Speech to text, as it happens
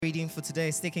Reading for today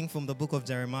is taken from the book of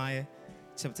Jeremiah,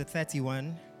 chapter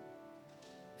 31,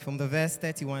 from the verse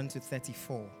 31 to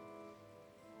 34.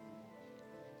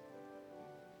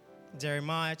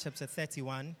 Jeremiah chapter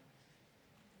 31,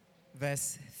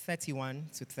 verse 31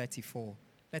 to 34.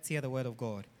 Let's hear the word of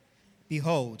God.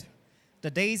 Behold,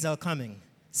 the days are coming,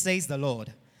 says the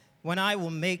Lord, when I will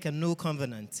make a new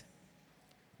covenant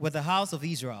with the house of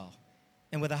Israel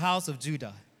and with the house of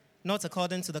Judah, not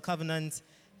according to the covenant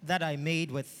that I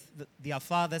made with their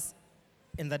fathers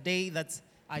in the day that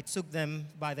I took them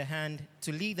by the hand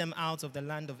to lead them out of the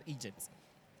land of Egypt.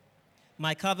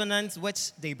 My covenant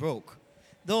which they broke,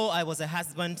 though I was a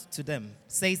husband to them,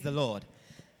 says the Lord.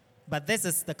 But this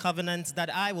is the covenant that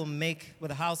I will make with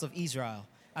the house of Israel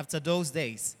after those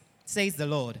days, says the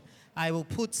Lord. I will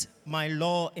put my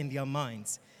law in their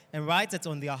minds and write it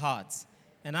on their hearts,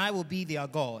 and I will be their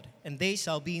God, and they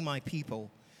shall be my people.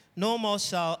 No more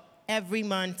shall every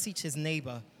man teach his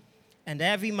neighbor, and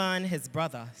every man his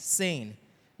brother, saying,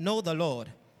 Know the Lord,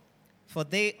 for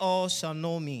they all shall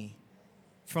know me,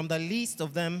 from the least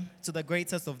of them to the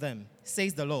greatest of them,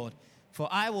 says the Lord. For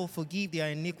I will forgive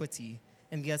their iniquity,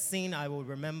 and their sin I will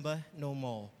remember no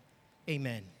more.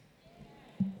 Amen.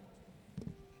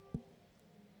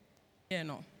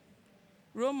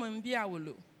 Roman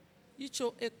biawulu,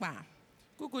 icho ekpa,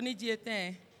 kukuni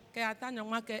jiete, ke atanya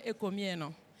mwake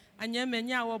ekomieno. Anye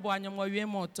menya wobo anyamwe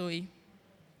motoi.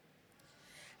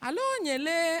 Alo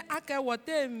nyele ake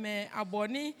wote me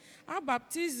aboni a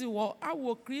baptize wo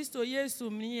awo Kristo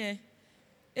Yesu mniye.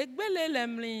 Egbele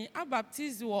lemli a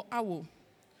baptize wo awo.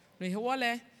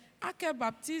 Rehwole ake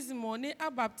baptismo ni a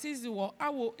baptize wo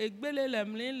awo egbele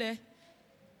lemli le.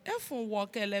 Efun wo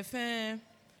kele fen.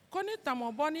 Koni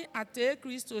tamoboni ate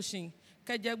Kristo shin.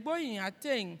 Kejegboyin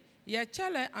atein ye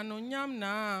chele anonyam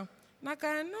na.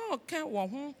 Naka no ken wo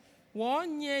hu wo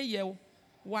nye ye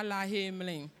wala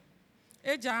hemlin.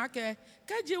 Eja ake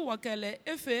keji wakele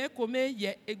efe ekome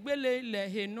ye egbele le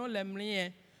he no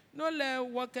lemlin. No le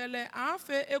wakele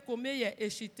afe ekome ye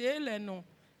eshite le no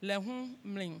le hu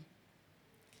mlin.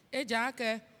 Eja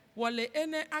ake wale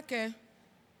ene ake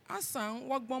asan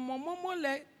wagbomomomo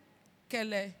le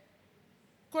kele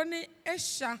koni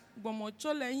esha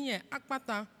gbomochole yin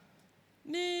akpata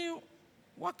ni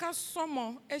waka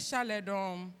somo esha le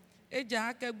dom. Eja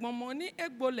ake gbomo ni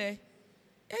egbole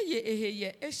eye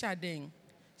eheye eshaden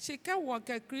shika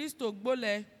woke Kristo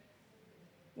gbole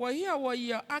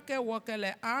wohia ake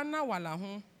wokele ana wala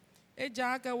hu.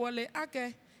 Eja ake wole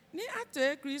ake ni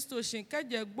ate Kristo shinka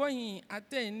je gboyin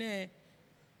ate ne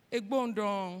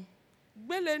egbondon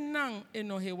gbele nan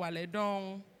enohe wale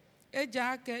don.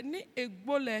 Eja ake ni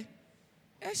egbole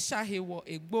eshahewo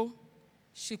egbo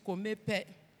shikomepe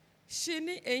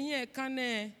shini enye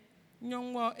kane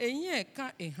nyongo enye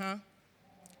ka eha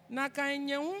naka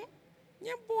enyehu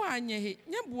nyebu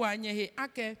anyehe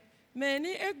ake meni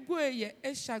egwe ye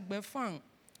eshagbefan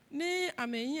ni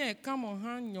amenye ka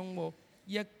moha nyongo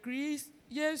ye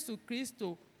Yesu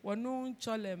Kristo wonu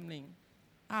cholemlin.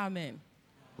 Amen.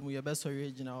 Mu ye beso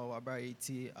regina wa bra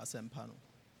eti asempa no.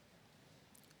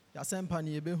 Ya asempa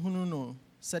ni ebe hunu no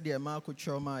sede ma ko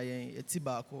choma yen eti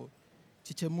baako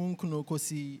chichemu nkuno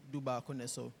kosi du baako ne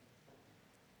so.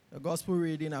 The Gospel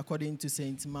reading according to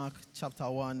St. Mark chapter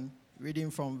 1,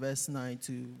 reading from verse 9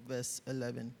 to verse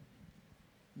 11.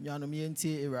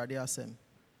 Nyanomienti Erade asem.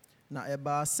 Na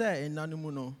eba se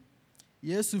enanumu no,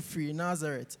 Yesu firi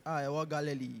Nazareth a ewo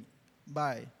Galilee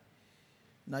bai.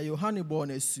 Na Yohane bo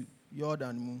nesu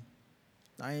Jordan mu.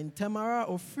 Na entemara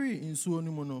ofiri nsuo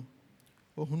no mu no,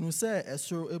 ohunu se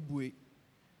esoro ebue.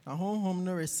 Na honhom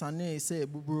no resane se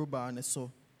ebuburu ba ne so.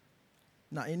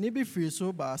 Na enibi firi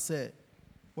so ba se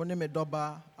one me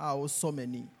doba a o so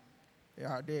many.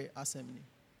 Erade assembly.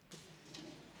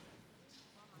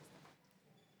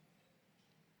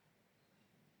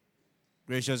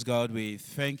 Gracious God, we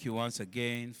thank you once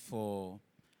again for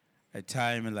a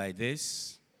time like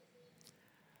this.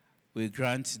 We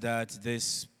grant that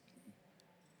this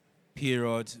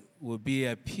period will be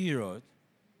a period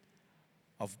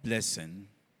of blessing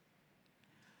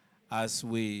as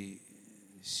we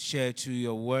share to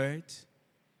your word.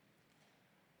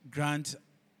 Grant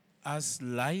us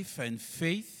life and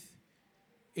faith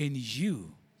in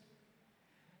you.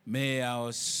 May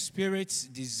our spirits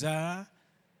desire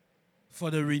for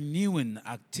the renewing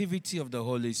activity of the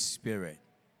Holy Spirit.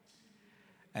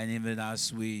 And even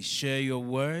as we share your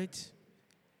word,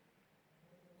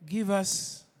 give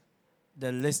us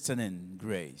the listening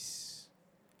grace.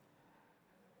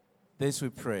 This we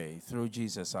pray through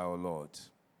Jesus our Lord.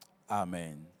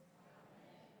 Amen.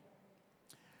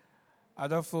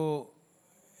 Adolfo,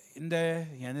 in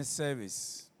the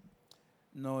service,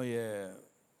 no,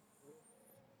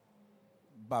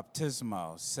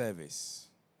 baptismal service.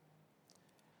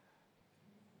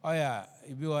 Oh yeah,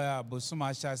 if you are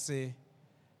Bosuma shall say,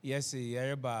 yes,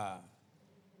 yereba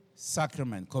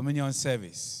sacrament, communion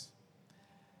service.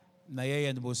 Na ye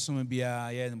and Bosum bia,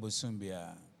 ye and Bosum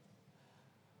bia.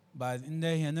 But in the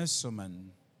Hennesuman,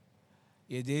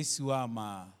 ye de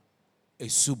suama a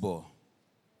subo.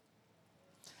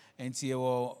 And ye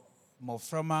were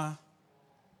moframa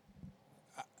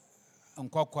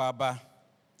Nkwakwaba.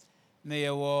 Na ye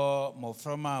were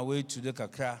moframa way to the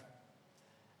kakra.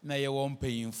 Na ye won't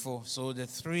pay for. So the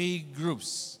three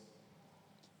groups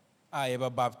I ever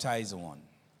baptized one.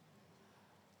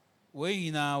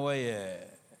 We now were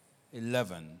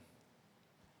 11.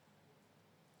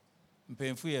 I'm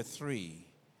paying for 3.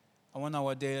 I wonder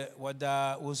what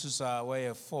that was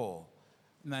were 4.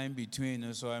 9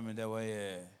 between, so I mean there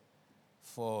were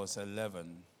 4 is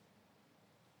 11.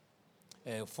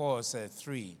 4 is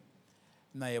 3.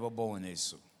 Na ye were born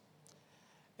eso.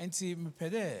 And see me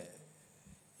pede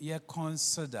ye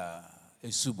consider a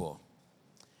subo.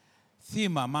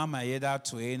 Theme mama yeda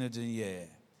to anything ye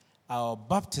our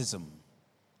baptism,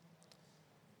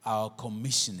 our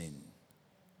commissioning.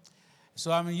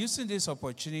 So I'm using this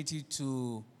opportunity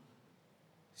to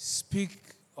speak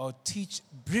or teach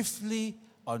briefly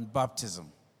on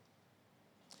baptism.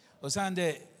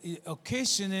 The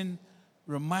occasioning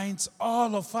reminds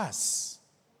all of us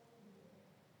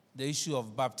the issue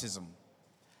of baptism.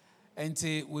 And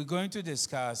we're going to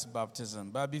discuss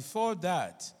baptism. But before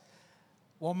that,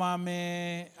 what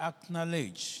may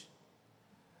acknowledge,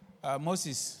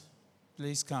 Moses,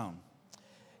 please come.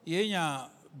 Yenya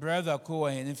brother ko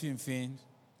anything.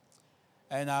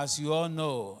 And as you all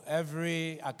know,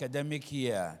 every academic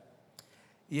year,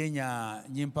 yenya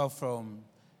nyimpa from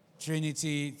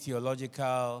Trinity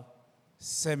Theological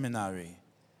Seminary,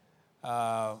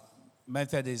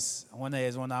 Methodist, one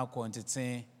is one out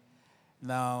quantity.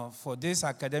 Now, for this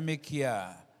academic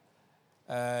year,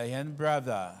 young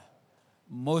brother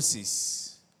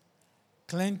Moses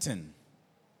Clinton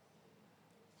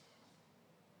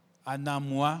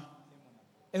Anamwa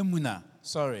Emuna,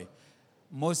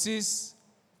 Moses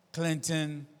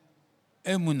Clinton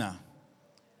Emuna.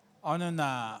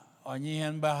 Onona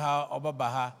onyihen baha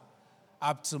obabaha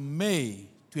up to May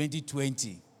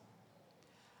 2020.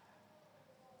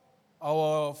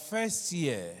 Our first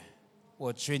year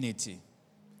was Trinity.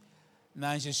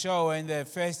 Now, sure in the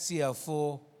first year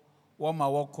for what my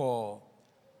work called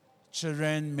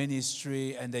children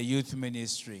ministry and the youth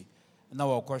ministry.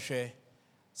 Now,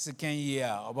 second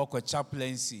year, about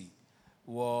chaplaincy,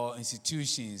 war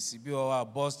institutions,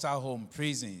 Boston Home,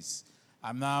 prisons.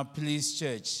 I'm now Police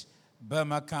Church,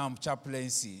 Burma Camp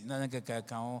chaplaincy,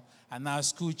 and now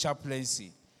school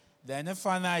chaplaincy. Then the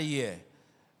final year,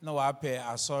 no I pay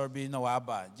Asorbi, no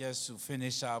Abba, just to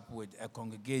finish up with a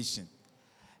congregation.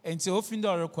 And so often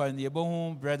the requirement,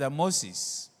 your brother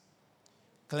Moses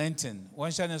Clinton,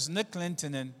 one channel is not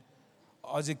Clinton,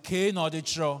 or the K or the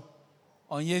Tro,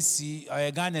 on Yesi, or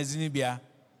a Ghana Zinibia.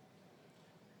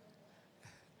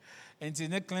 And so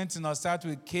Nick Clinton will start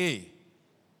with K,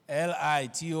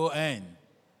 Liton,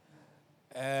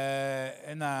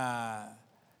 and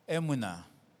Emuna,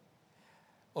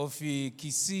 of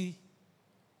Kisi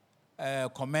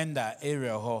commander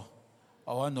area ho,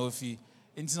 or one of the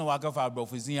Intina Waka for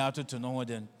Brofizin out to know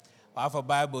then, or for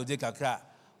Bible de Kakra,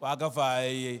 Waka for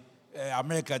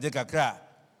America de Kakra,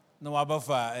 no Waba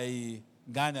for a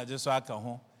Ghana just Waka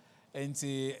home. And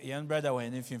the young brother,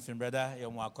 when anything, brother,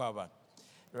 young Wakaba.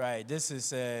 Right, this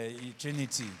is a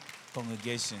Trinity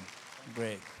congregation.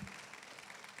 Great.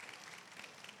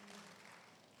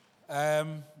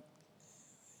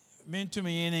 Mean to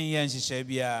me in Yanshi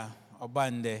Shabia or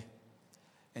Bande,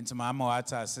 and to Mama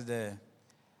Wata said,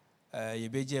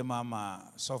 Yebeje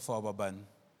Mama Sofa Baban,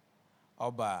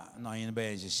 Oba, no in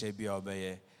Bayanshi Shabia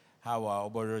Obaye, how our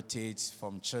Oba rotates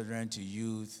from children to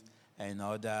youth and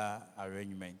other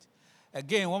arrangement.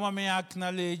 Again, one may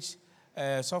acknowledge.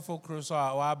 Sofo Crusoe,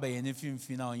 our bay, and if you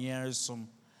final years, some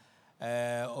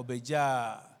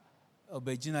Obejina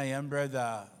young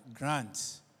brother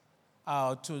Grant,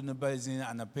 our two neighbors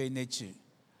and a pay nature,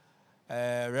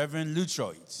 Reverend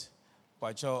Lutroid,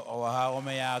 watch our how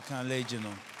may I acknowledge,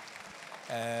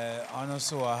 honor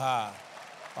so aha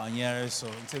on years so.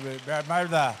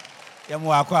 Brother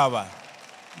Yamuakwaba,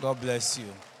 God bless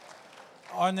you.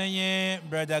 Honor ye,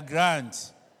 brother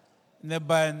Grant,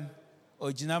 Neban.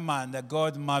 Ojina man, the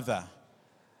godmother,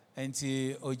 and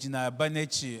the Ojina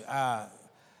Banechi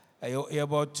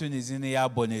about Tunisian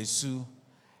Yabonesu,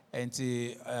 and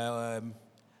the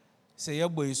say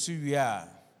Yabonesu we are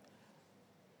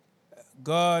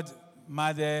God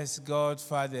mothers, God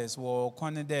fathers were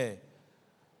there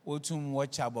wotum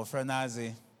watch abofra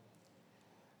naze.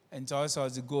 And also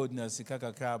the goodness,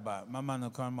 Kaka Kraba, Mama no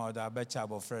come out, I bet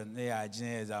abofra, they are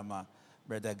genius,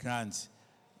 Brother Grant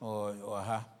or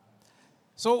her.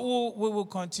 So we will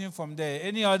continue from there.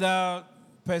 Any other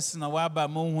person, Awaba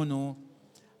Mohunu,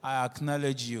 I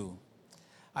acknowledge you.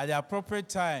 At the appropriate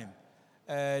time,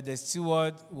 the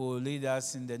steward will lead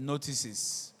us in the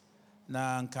notices.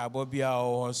 Na Nkabobia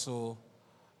also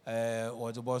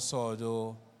was the boss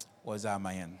was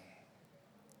Amayan.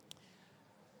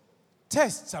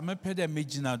 Test I'm a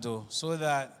so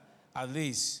that at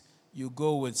least you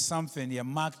go with something here.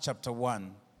 Mark chapter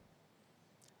 1.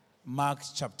 Mark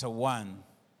chapter 1.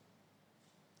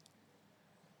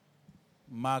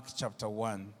 Mark chapter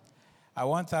 1. I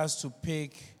want us to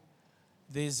pick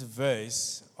this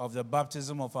verse of the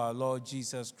baptism of our Lord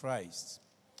Jesus Christ.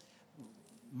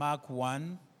 Mark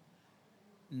 1,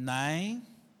 9,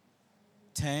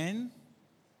 10,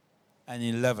 and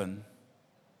 11.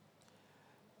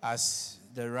 As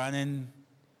the running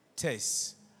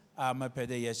text,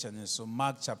 so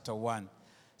Mark chapter 1.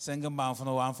 Single man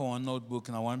for one notebook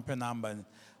and one pen number.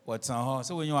 What's on her?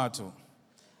 So when you are to,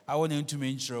 I want him to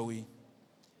mention we.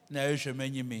 Now you should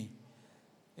mention me.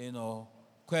 You know,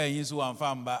 quite use one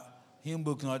farm, but him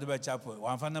book not the chapel.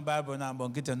 One fan the Bible number,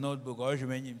 get a notebook or you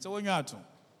mention him. So when you are to,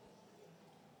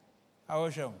 I will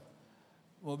show.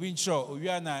 We'll be sure we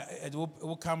are not at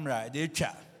camera, they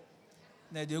chat.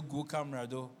 Now they go camera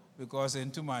though, because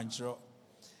in 2 months,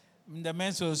 the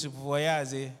men's was for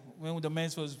Yazi. When the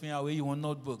men's was where you want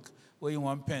notebook, where you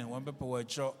want pen, one paper word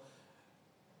short.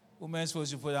 Women's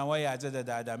was for the way I did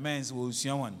that the men's will see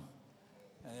one.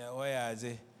 Why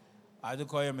I do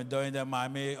call him during the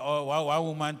mammy or 1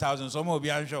 woman 1,000, some will be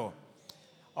unsure.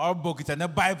 Or book it and a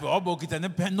Bible, or book it and a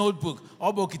pen notebook,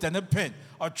 or book it and a pen,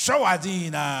 or throw a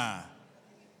dinner.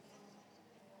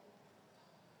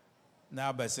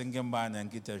 Now by singing band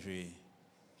and guitar tree.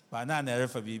 Banana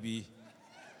for BB.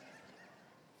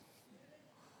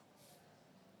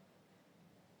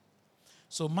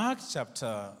 So Mark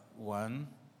chapter 1,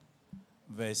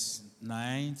 verse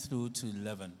 9 through to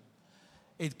 11.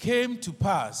 It came to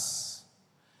pass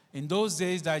in those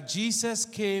days that Jesus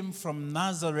came from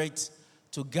Nazareth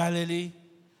to Galilee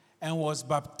and was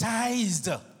baptized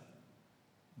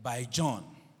by John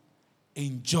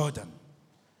in Jordan.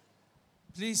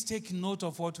 Please take note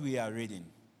of what we are reading.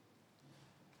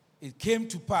 It came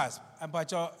to pass, and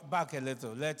back a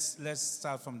little. Let's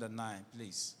start from the 9,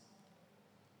 please.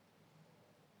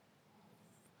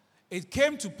 It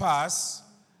came to pass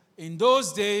in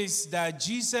those days that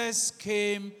Jesus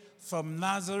came from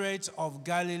Nazareth of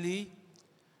Galilee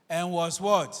and was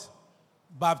what?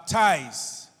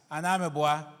 Baptized.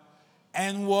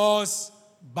 And was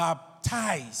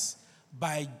baptized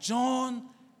by John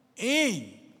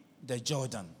in the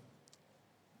Jordan.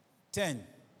 10.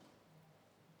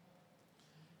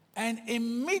 And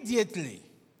immediately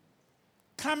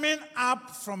coming up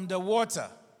from the water,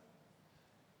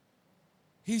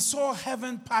 he saw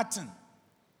heaven parting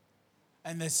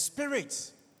and the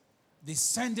Spirit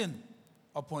descending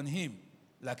upon him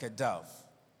like a dove.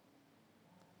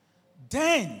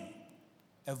 Then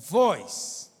a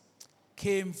voice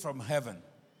came from heaven.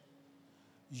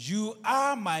 You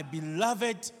are my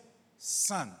beloved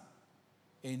Son,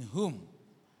 in whom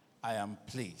I am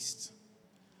pleased.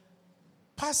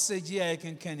 Passage here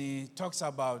Kenny talks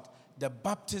about the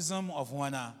baptism of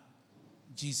one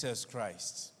Jesus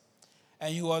Christ.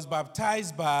 And he was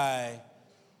baptized by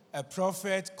a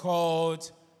prophet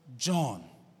called John.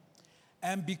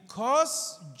 And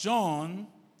because John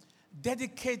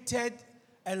dedicated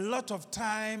a lot of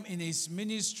time in his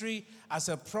ministry as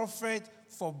a prophet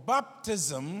for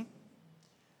baptism,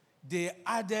 they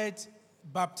added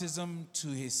baptism to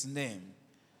his name.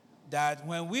 That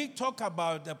when we talk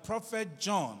about the prophet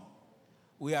John,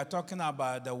 we are talking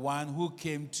about the one who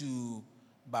came to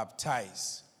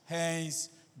baptize. Hence,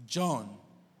 John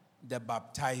the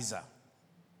baptizer,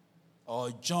 or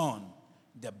John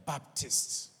the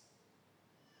Baptist.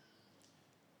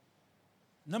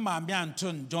 No man be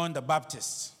Anton John the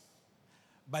Baptist,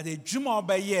 but the Juma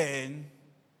Bayen,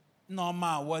 no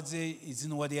man was it is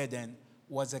in what then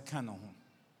was a canon.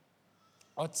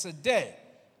 Or today,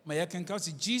 my can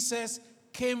see Jesus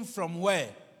came from where?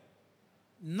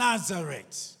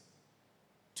 Nazareth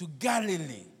to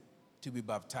Galilee to be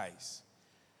baptized.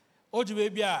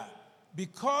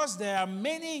 Because there are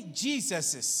many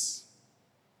Jesuses,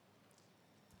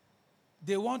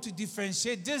 they want to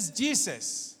differentiate this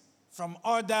Jesus from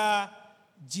other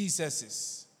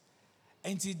Jesuses.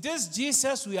 And this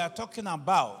Jesus we are talking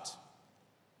about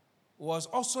was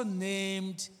also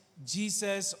named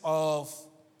Jesus of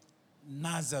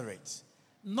Nazareth.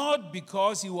 not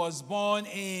because he was born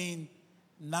in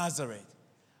Nazareth,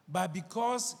 but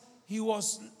because he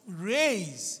was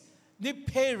raised, the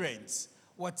parents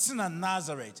were in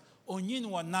Nazareth, onyin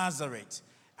wa Nazareth,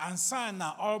 and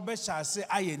sana orbe shall say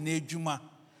aye nejuma,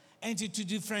 and to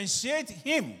differentiate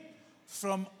him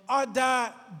from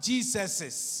other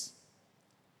Jesuses.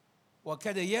 What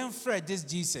can the young Fred this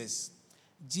Jesus?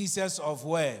 Jesus of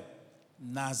where?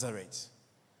 Nazareth.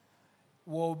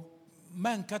 Well,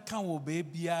 man kakan wo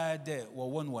baby there,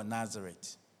 one was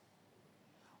Nazareth.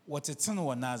 What a son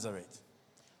was Nazareth.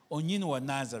 Onyin was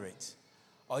Nazareth.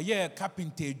 Or yeah,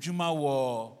 carpenter Juma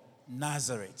was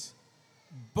Nazareth.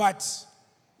 But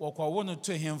what wanted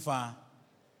to him for?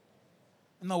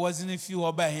 No, wasn't if you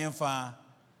obey him for?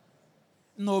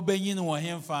 No, Benyin was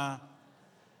him for.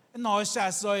 No,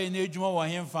 shall saw in Ejuma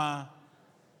was him for.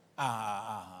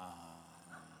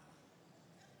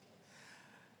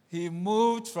 He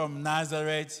moved from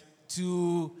Nazareth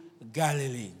to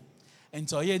Galilee. And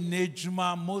so he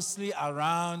Nejuma mostly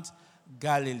around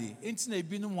Galilee.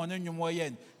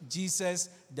 Jesus,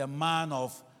 the man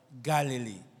of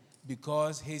Galilee,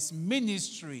 because his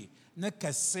ministry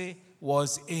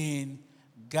was in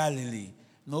Galilee.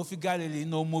 No for Galilee,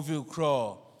 no movie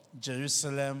across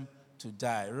Jerusalem to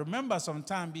die. Remember,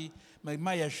 sometime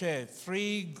my share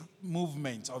free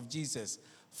movement of Jesus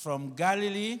from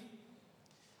Galilee.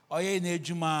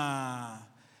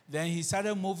 Then he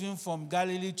started moving from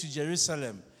Galilee to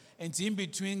Jerusalem. And in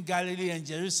between Galilee and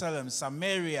Jerusalem,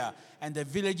 Samaria and the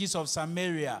villages of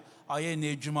Samaria,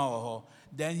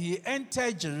 then he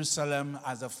entered Jerusalem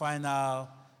as a final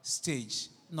stage.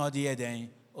 Not yet then,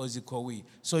 Ozikowi.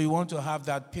 So you want to have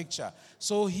that picture.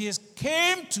 So he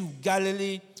came to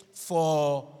Galilee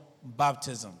for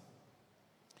baptism.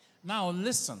 Now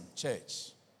listen,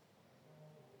 church.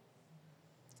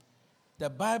 The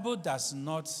Bible does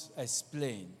not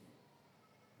explain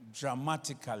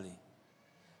dramatically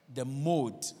the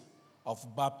mode of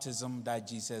baptism that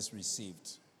Jesus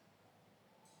received.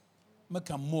 Make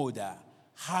a mode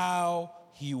how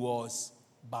he was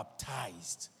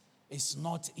baptized. It's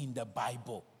not in the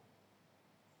Bible.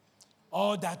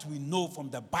 All that we know from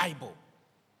the Bible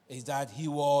is that he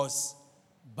was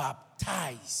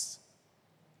baptized.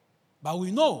 But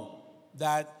we know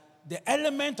that the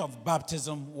element of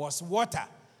baptism was water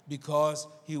because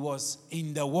he was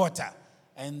in the water.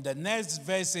 And the next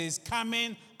verse is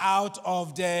coming out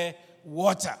of the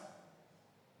water.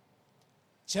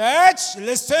 Church,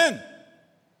 listen.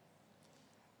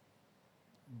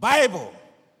 Bible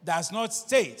does not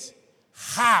state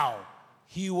how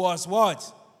he was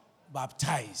what?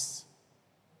 Baptized.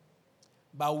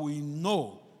 But we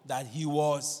know that he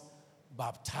was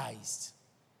baptized.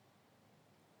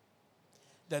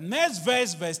 The next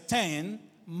verse, verse 10,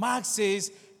 Mark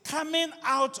says, coming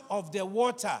out of the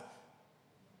water.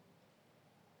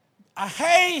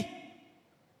 Ahei,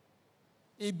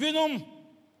 ibinum,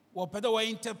 whatever we're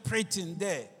interpreting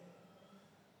there.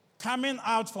 Coming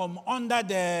out from under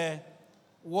the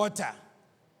water.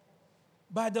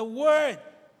 But the word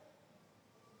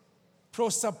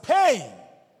prosopein,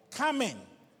 coming,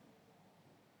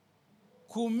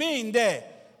 could mean there,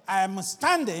 I am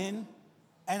standing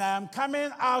and I am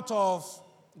coming out of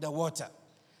the water.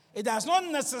 It does not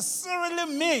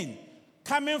necessarily mean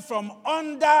coming from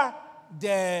under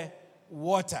the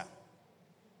water.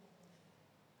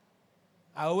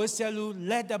 I always tell you,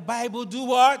 let the Bible do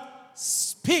what?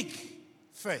 Speak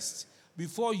first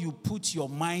before you put your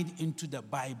mind into the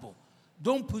Bible.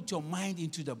 Don't put your mind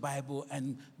into the Bible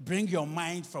and bring your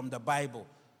mind from the Bible.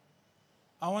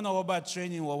 I want to know about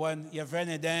training. You've read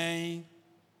it then.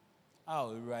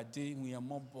 Oh, ready, we are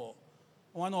more.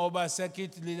 One over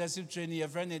circuit leadership training, your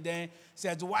friend then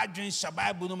said, why drink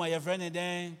Shabbat Bunuma, your friend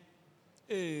then?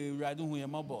 Eh, Radu, we are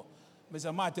mobile.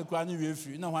 Mr. Martin Crani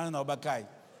refuse, no one over Kai.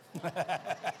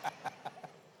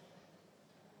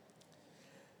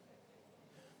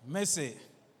 Messi,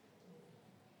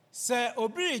 say,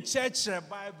 Obi Church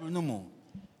Bible no more.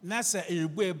 Nasa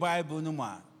Irbe Bible no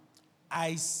more.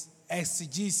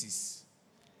 Exegesis,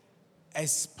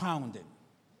 expounding,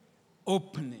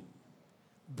 opening,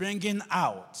 bringing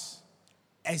out,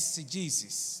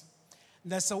 exegesis.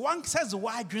 There's a one says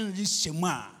why drink this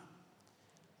Shema.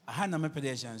 I had no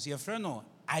pedestrians. Your friend no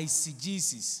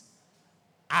exegesis.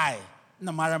 I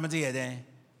no matter what they are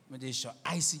meditation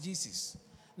exegesis.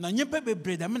 Now you be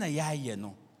bread. I mean ya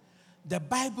no. The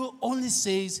Bible only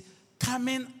says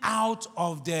coming out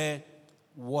of the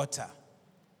water.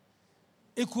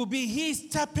 It could be he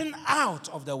stepping out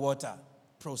of the water,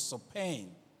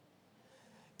 prosopein.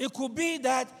 It could be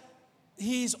that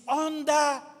he's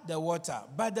under the water,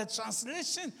 but the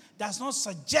translation does not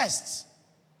suggest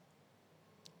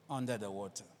under the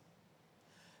water.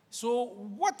 So,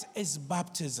 what is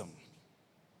baptism?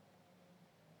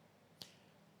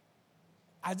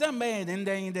 I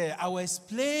will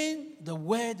explain the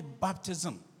word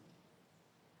baptism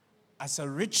as a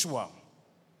ritual.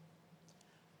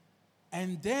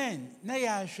 And then,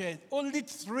 I shared only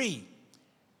 3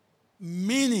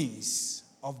 meanings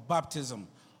of baptism.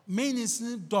 Meanings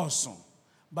dozen,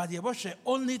 but there was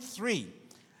only 3.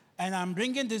 And I'm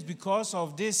bringing this because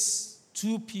of these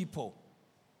 2 people.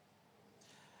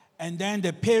 And then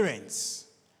the parents.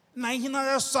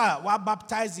 We're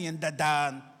baptizing in the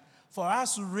Dan for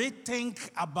us to rethink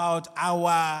about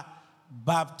our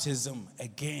baptism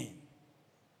again.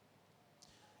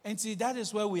 And see, that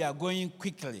is where we are going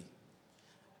quickly.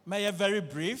 May I very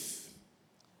brief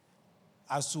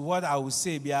as to what I will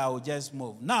say, but I will just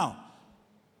move. Now,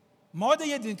 more than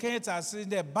yet,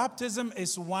 the baptism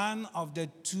is one of the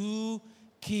 2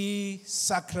 key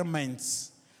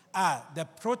sacraments. The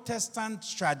Protestant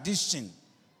tradition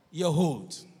you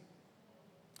hold.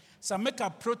 So make a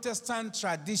Protestant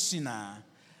tradition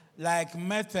like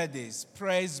Methodist,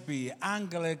 Presby,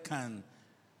 Anglican,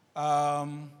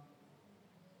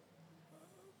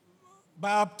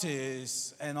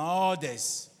 Baptist, and all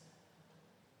this.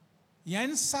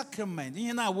 Yen sacrament,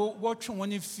 you know what you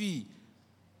want to feel,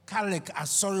 Catholic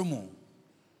asorimu.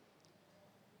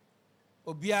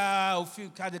 Obia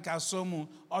ofi Catholic asorimu,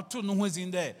 or two no who's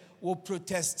in there, will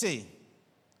protest.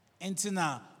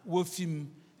 Entina will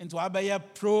film into abaya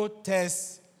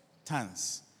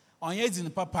Protestants. On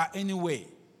in Papa anyway,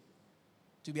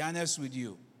 to be honest with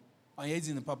you. On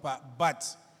in Papa,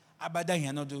 but Abada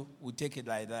Hanodu will take it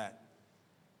like that.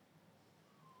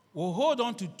 We'll hold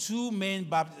on to 2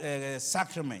 main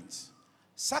sacraments.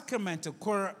 Sacrament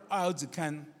occur out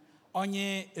can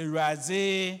onye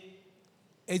eraze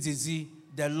ezizi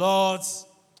the Lord's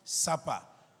Supper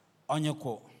onye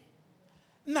ko.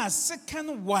 Na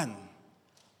second one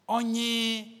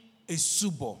onye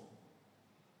esubo.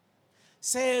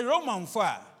 Say Roman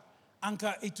 4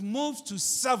 anka it moves to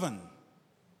 7.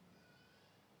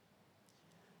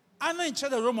 I know each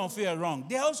other Roman 4 are wrong.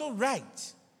 They're also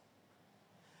right.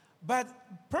 But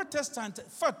Protestant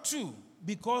for 2,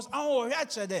 because our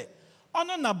there, on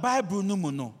the Bible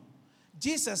no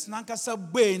Jesus nankasa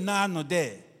be na no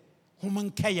there,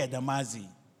 human kaya damazi.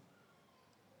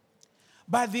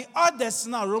 But the others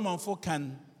now Roman 4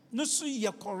 can no so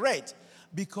you're correct,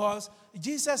 because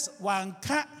Jesus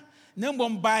wanka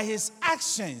nembon by his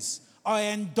actions or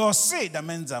endorse the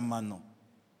men's mano.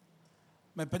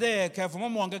 Me pede careful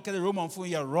mom wanga the Roman 4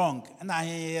 you're wrong, and I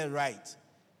hear right.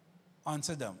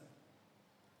 Answer them.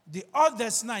 The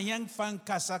others na young fan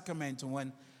sacrament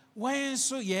when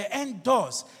so ye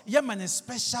endorse ye man a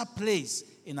special place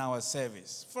in our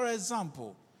service. For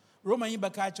example, Roman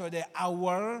Ibakacho the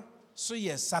our so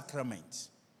ye sacrament.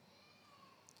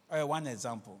 One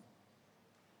example.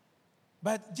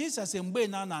 But Jesus embe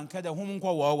na anka the home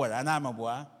kwa wawara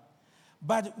anamabwa.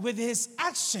 But with his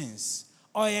actions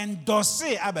or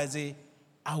endorse abaze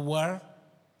our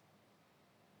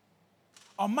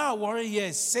my warrior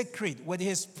is sacred with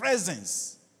his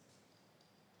presence.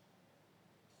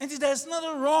 And there's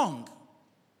nothing wrong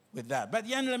with that. But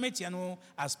yan limit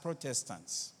as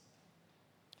Protestants.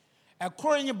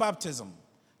 According baptism,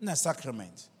 na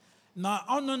sacrament. Now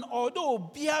on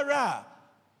although biara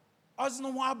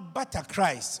osno wa bata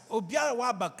Christ, or biara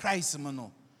wa ba Christ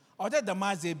mono, or that the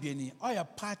maze bieni, or a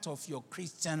part of your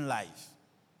Christian life.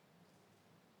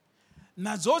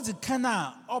 Na zozi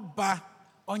kana oba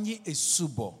onye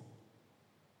esubo.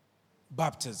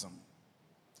 Baptism.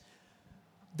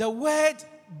 The word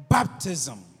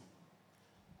baptism.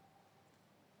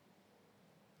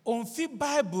 Onfi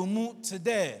Bible mu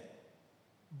today.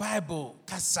 Bible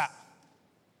kasa.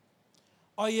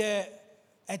 Oye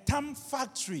a tam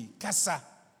factory kasa.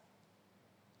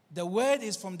 The word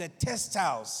is from the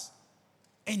textiles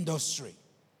industry.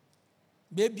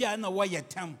 Baby I know why you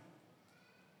tam.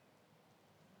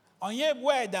 On your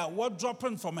word that what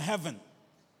dropping from heaven.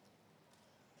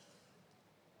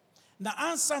 Na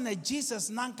answer na Jesus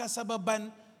nanka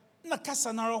sababan na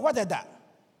kasa na what that.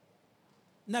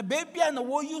 Na baby na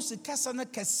wo use kasa na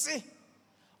kese.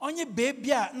 On your baby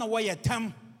na wo ya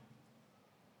tam.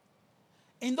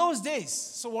 In those days,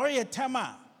 so what ya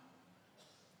tama?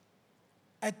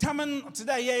 A taman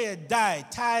today yeah die,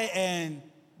 tie and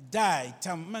die.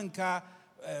 Tamanka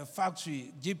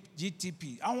factory,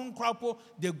 GTP. I want crapo,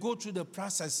 they go through the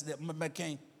process that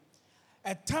McCain.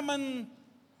 A taman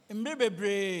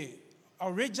maybe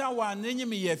original one, name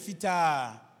me a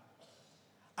fita.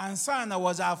 And sana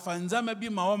was our fanza, maybe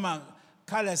my woman,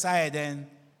 color side and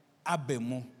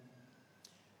abemu.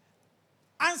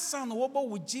 ansa na wɔbɔ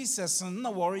with Jesus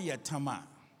na wɔreyɛ tama.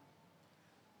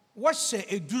 Wɔhyɛ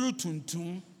eduru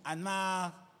tuntum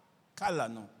ana kala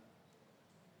no.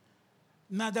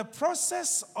 Now the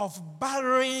process of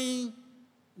burying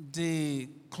the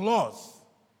cloth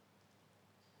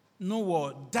no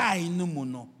wo dye no mu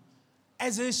no.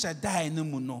 Eze hyɛ dye no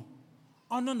mu no.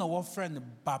 Ɔno na wɔfrɛ no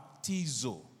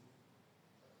baptizo.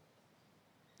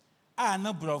 A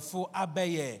na brɔfo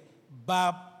abɛyɛ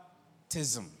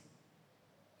baptism.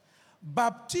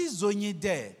 Baptizo nye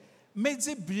de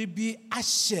medze biribi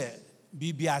ahyɛ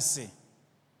biribi ase.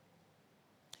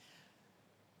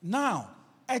 Now,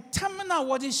 a time na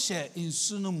wɔde hyɛ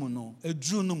nsu no mu no,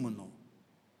 eduru no mu no,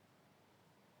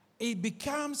 it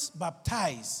becomes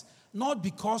baptized not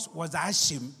because was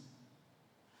ahyem,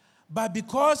 but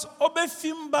because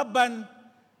obefim baban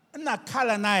na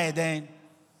kala na eden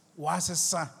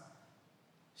wasesa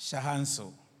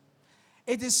shahanso.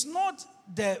 It is not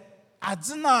the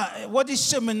adina what is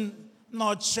shemen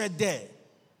not shed there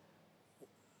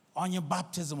on your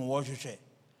baptism or what.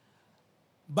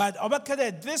 But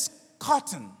this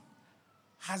cotton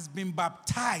has been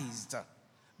baptized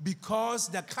because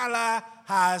the color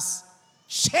has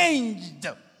changed.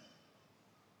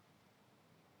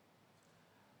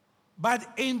 But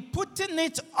in putting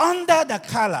it under the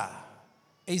color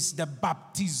is the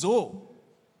baptizo.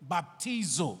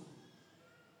 Baptizo.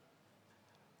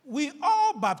 We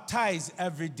all baptize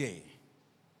every day.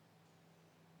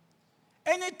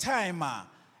 Anytime,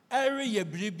 every year,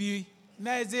 bribi,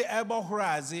 neze ebo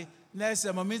hurazi,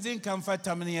 neze mamizin comfort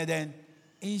tamini then,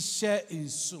 in share in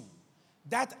soon.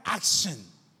 That action,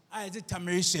 I did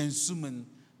tamirisha in suman,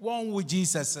 one with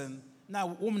Jesus and now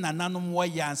woman and nanum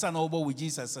waya and son over with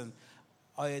Jesus and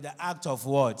or the act of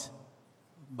what?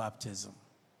 Baptism.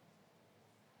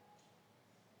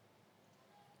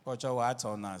 Pocha what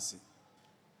on us?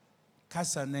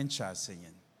 Kasa nencha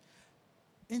singing.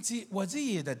 Inti was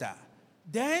it that?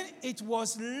 Then it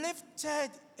was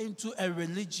lifted into a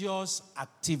religious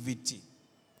activity.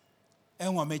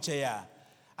 And what meche ya?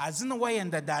 As in a way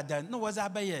and that no was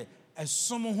abaye a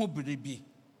sumo who believe.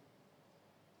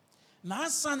 Na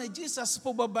son of Jesus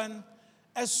pobaban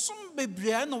a sum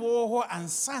bebrian war and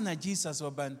son of Jesus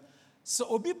oban. So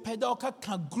obi pedoka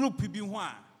can group be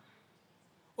one.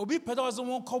 Obi pedoka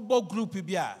won't call group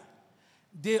be.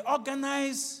 They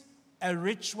organize a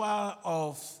ritual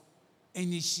of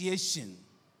initiation.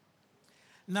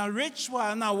 Now,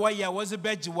 ritual now why was a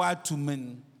bejiwa to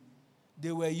men.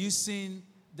 They were using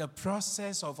the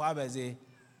process of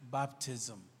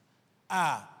baptism.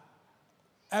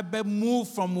 Ebe move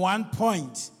from one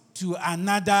point to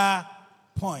another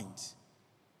point.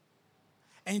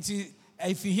 And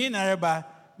if you hear Araba,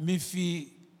 mifi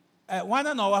one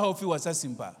and our hope was a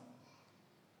simple.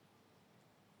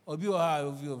 Obi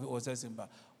was a simple.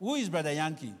 Who is Brother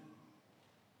Yankee?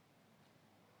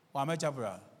 Wame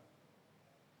Chapra.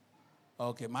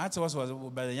 Okay, my answer was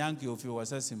Brother Yankee if you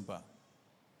was a simple.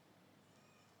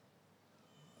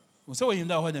 So when you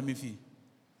know what the mifi?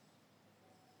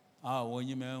 When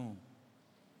you know.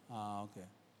 Okay.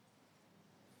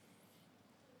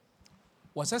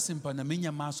 Was a simple na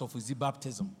minya mass of the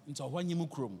baptism. Into when you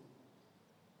mukrum.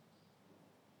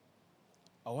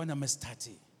 I want to start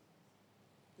it.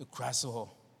 A crash no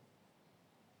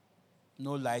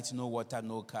light, no water,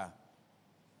 no car.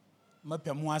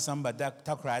 Mapia samba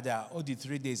takrada all the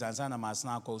 3 days and sana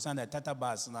masna ko sana tata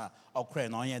bas na okre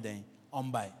no yen den on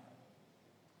by.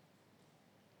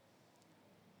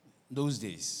 Those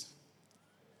days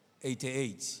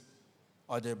 88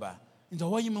 Odeba. Into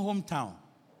what you hometown.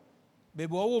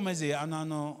 Baby o wo meze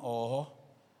anano oh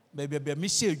baby be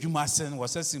Michelle Jumasen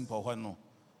was a simple one no.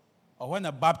 Or when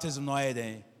a baptism no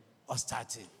yen or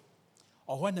started.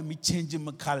 Or when me changing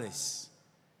my colors.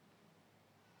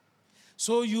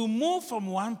 So you move from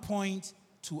one point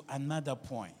to another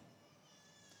point.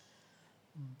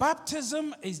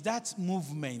 Baptism is that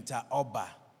movement oba.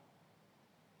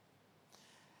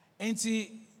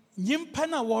 Enti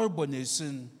nyimpana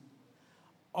warbonesun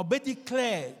obe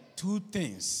declare two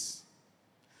things.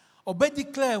 Obe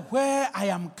declare where I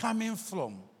am coming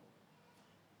from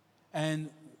and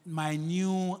my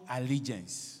new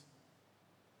allegiance.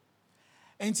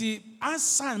 And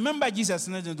remember Jesus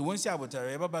said to one say about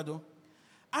everybody.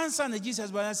 Answer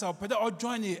Jesus by yourself, or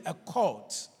join a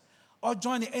cult, or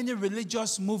join any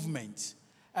religious movement.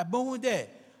 About there,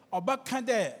 or back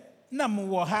there,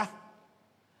 Namuha,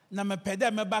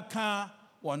 Namapeda Mebaka,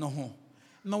 one home.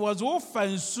 No was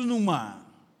often Sunuma,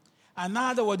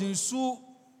 another was in Su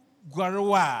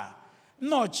Guarawa,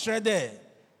 no Shredder,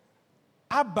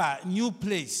 Abba, new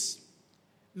place.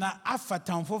 Na Afa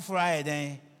town for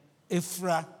Friday,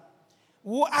 Ifra.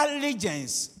 wo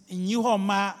allegiance in you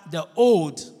homa the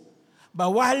old, but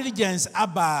wo allegiance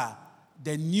about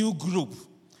the new group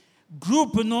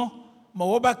no ma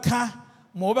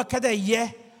wobaka da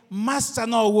ye master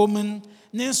no woman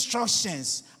ne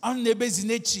instructions on the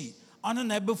bezinechi on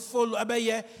na be follow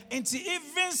abaye into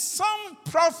even some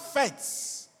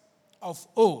prophets of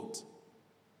old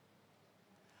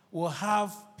will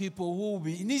have people who will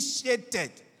be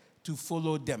initiated to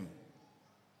follow them.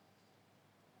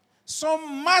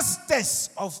 Some masters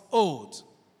of old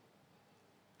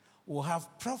will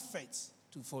have prophets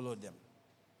to follow them.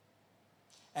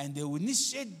 And they will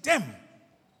initiate them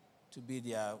to be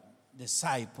their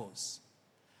disciples.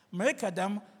 America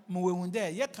dam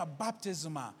mwewunde yeka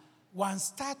baptism one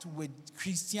start with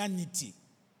Christianity.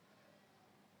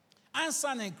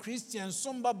 Answer na Christian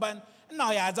sumbaban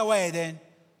na ya za waye den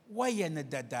waye na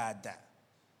dadada.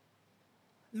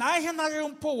 Na ihe na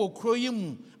rumpo wo kroyi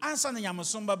mu answer na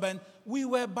yamsumbaban we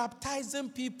were baptizing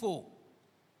people.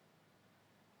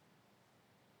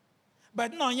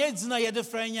 But no ye dzina ye de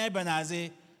franya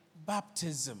banaze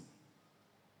baptism.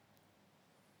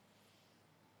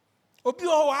 Obi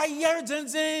o wa yer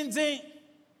dzen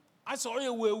asori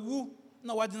wewu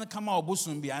na wade na kama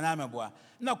obosun bi anameboa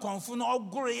na konfu na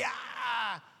ogore ya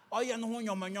oye no ho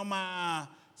nyoma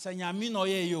sanyami na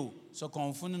oye yo so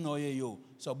konfu na oye yo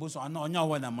so obosun ana onya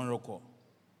wo na moroko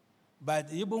but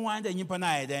yibo wan da nyipa na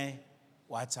ayeden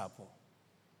whatsapp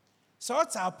so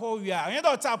whatsapp wi a onye da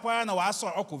whatsapp na wa so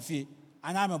okofie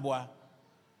anameboa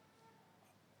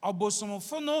obosun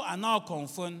funo ana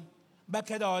konfu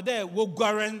bakeda ode wo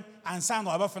gwaren ansa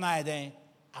na obafuna ayeden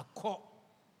akọ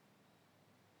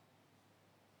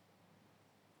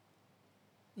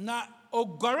na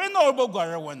ogore na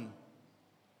obogore won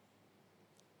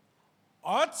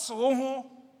otso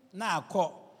na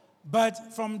akọ but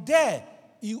from there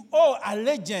you owe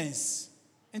allegiance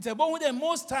into but with the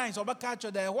most times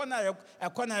obakacho the one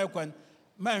ekona ekon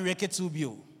man reketu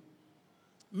bio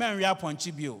man ria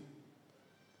ponchi bio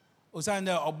osande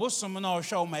obosom na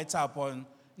ohwe o meta upon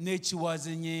nature was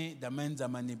in the men's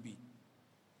amanibi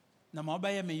na ma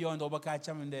obaye me yon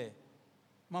obakacha mde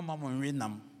mama mo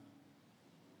renam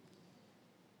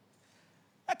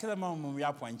akela mama we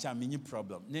appoincha me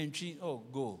problem nentwi oh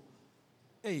go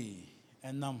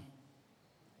enam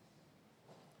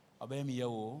obaye me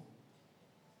yewo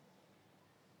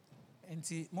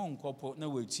enti mo nkopo na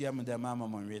wetua me de mama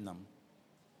mo renam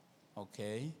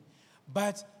okay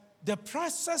but the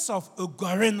process of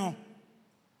ogoreno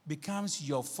becomes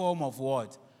your form of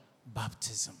what?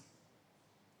 Baptism.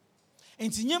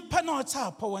 And nyimpa na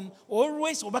ota pawon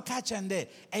always obaka chande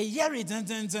e yeri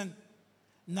den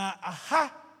na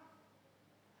aha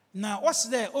na what's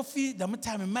there ofi the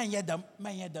time man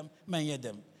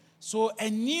yedam so a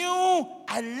new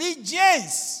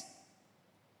allegiance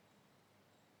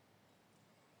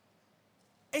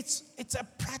it's a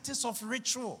practice of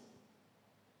ritual.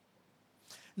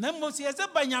 Namos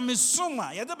yazeba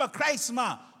nyamesuma yazeba Christ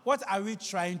ma. What are we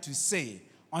trying to say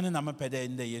on an amapede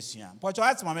in the Yesuan? But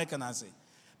that's my can say.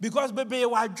 Because baby,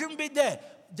 while dream be there,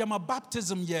 jama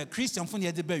baptism ye Christian fun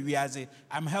ye debe wiaze.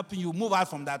 I'm helping you move out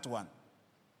from that one.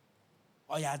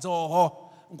 Oh ya zo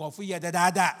ngofu ye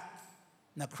da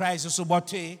na Christ so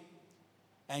bote.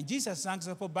 And Jesus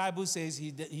the Bible says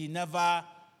he never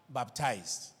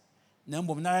baptized.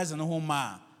 Number naras and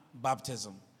home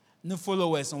baptism. No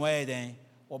followers and where then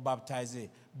or baptize it.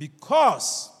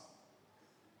 Because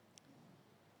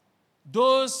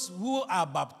those who are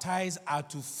baptized are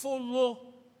to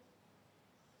follow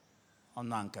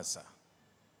Onankasa.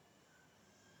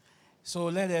 So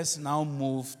let us now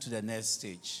move to the next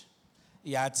stage.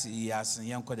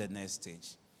 The next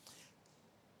stage.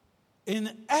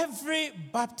 In every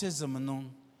baptism, no,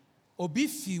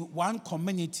 obifi one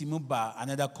community muba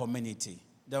another community.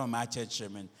 That my church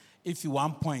chairman. If you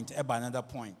one point, eba another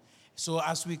point. So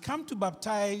as we come to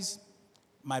baptize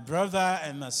my brother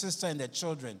and my sister and their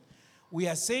children, we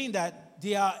are saying that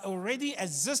they are already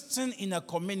existing in a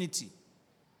community.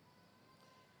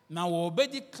 Now we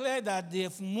already declare that they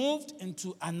have moved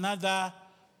into another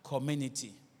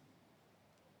community.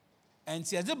 And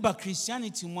see, as about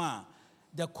Christianity,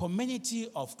 the community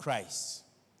of Christ,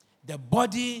 the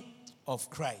body of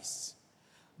Christ,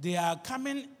 they are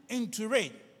coming into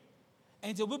it.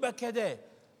 And to be back there,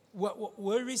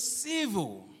 we receive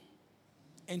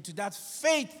into that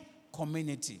faith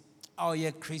community,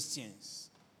 our Christians.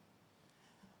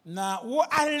 Now, what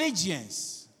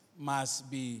allegiance must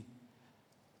be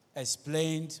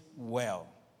explained well.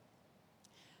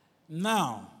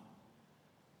 Now,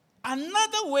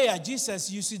 another way Jesus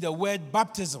uses the word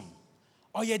baptism,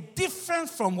 or different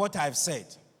from what I've said,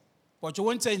 but you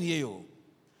won't say you.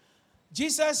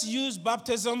 Jesus used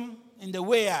baptism in the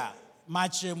way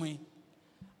much.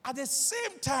 At the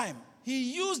same time,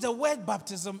 he used the word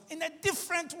baptism in a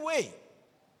different way.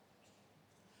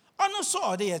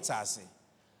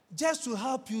 Just to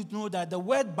help you know that the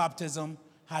word baptism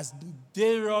has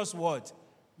various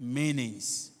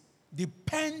meanings,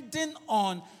 depending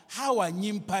on how a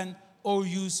nyimpan or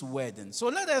use word. So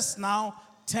let us now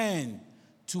turn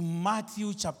to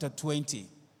Matthew chapter 20.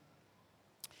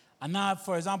 And now,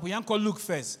 for example, you can Luke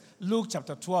first. Luke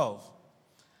chapter 12,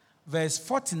 verse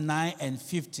 49 and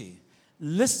 50.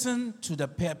 Listen to the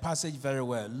passage very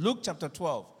well. Luke chapter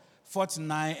 12,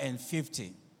 49 and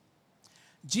 50.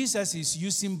 Jesus is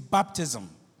using baptism.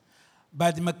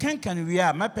 But the mechanic we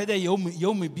are,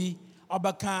 be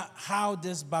how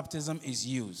this baptism is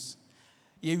used.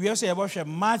 We also have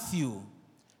Matthew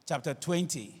chapter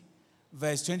 20,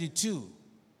 verse 22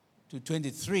 to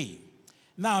 23.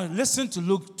 Now listen to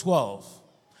Luke 12.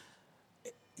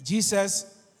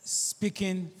 Jesus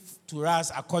speaking to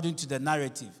us according to the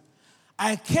narrative.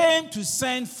 I came to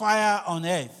send fire on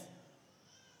earth,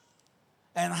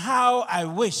 and how I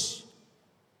wish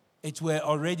it were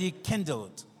already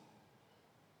kindled.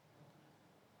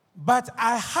 But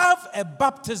I have a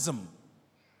baptism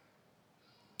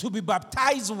to be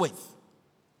baptized with.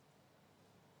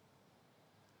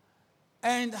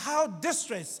 And how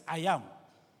distressed I am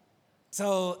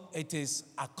till it is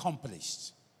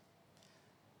accomplished.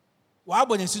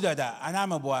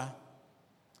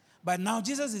 But now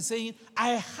Jesus is saying, I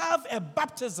have a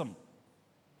baptism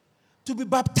to be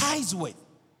baptized with.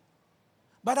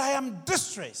 But I am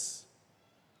distressed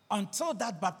until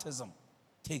that baptism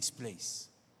takes place.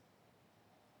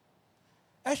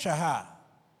 Eshaha,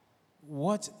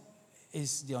 what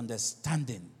is the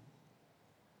understanding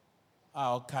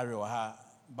of carry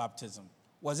baptism?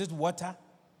 Was it water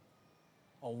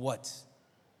or what?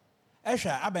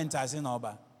 Esha abentazin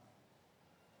oba.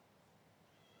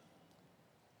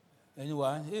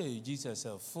 Anyone? Hey, Jesus,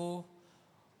 full.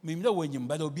 Mimda wenyim,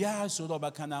 but obia so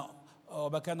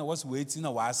obakana was waiting a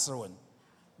wasserone.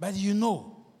 But you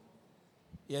know,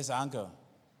 yes, uncle.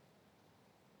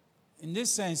 In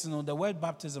this sense, the word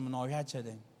baptism no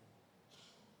yachede.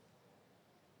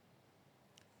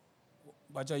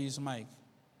 But I use mic.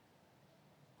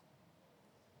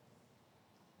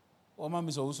 Mama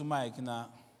is also mic na.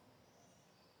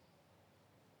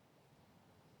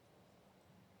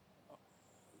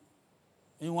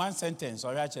 In one sentence,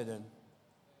 or yachede.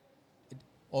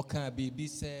 Oka Bibi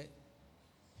said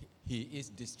he is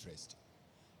distressed.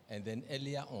 And then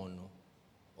earlier on,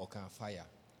 Oka fire.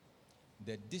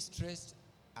 The distress,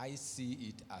 I see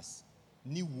it as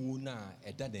niwuna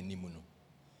edade nimuno.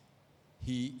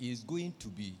 He is going to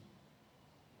be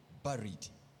buried.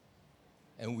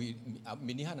 And we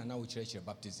minihana now church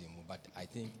baptism, but I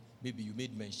think maybe you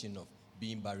made mention of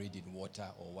being buried in water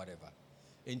or whatever.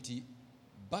 And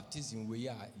baptism we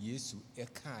are Yesu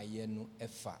eka yeno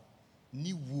efa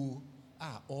niwu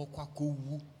okwako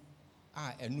wu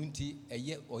enunti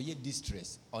oye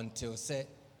distress until say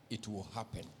it will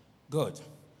happen. Good.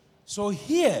 So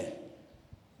here,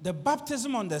 the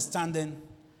baptism understanding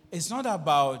is not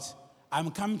about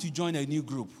I'm coming to join a new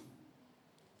group.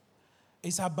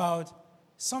 It's about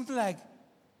something like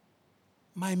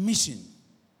my mission,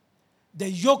 the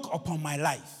yoke upon my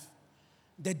life,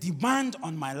 the demand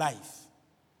on my life,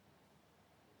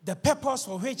 the purpose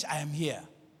for which I am here.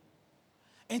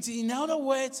 And in other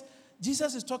words,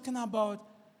 Jesus is talking about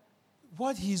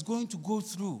what he's going to go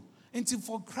through. And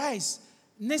for Christ,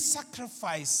 ne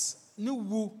sacrifice, ne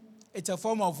wu, it's a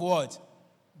form of what?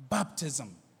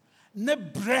 Baptism. Ne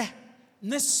bre,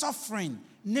 ne suffering,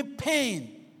 ne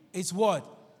pain, it's what?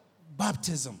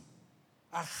 Baptism.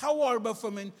 How horrible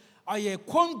for me, or ye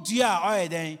kondia or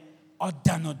then or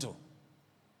danodo.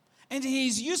 And he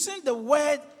is using the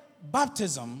word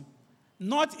baptism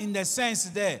not in the sense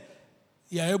that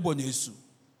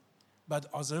but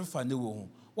also for the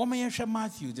what may I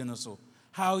Matthew then also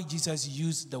how Jesus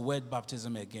used the word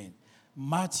baptism again.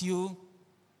 Matthew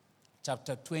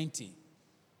chapter 20,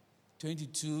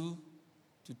 22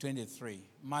 to 23.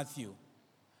 Matthew.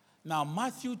 Now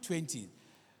Matthew 20,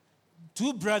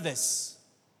 two brothers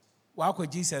walk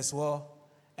with Jesus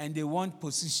and they want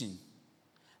position.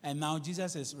 And now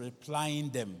Jesus is replying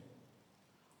them.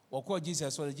 What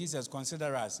Jesus, what Jesus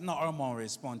consider us? Not all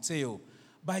respond to you.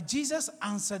 But Jesus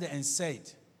answered and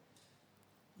said,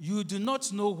 you do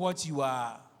not know what you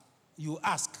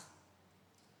ask.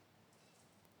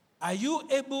 Are you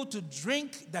able to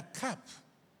drink the cup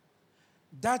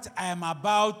that I am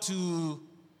about to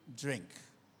drink?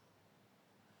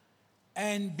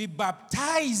 And be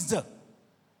baptized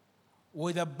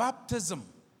with the baptism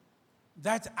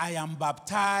that I am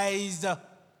baptized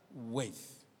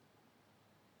with.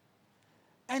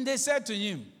 And they said to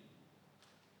him,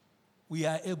 we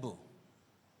are able.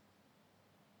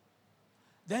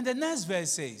 Then the next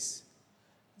verse says,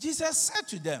 Jesus said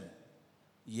to them,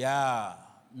 yeah,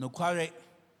 no quarry,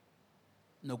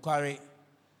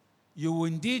 you will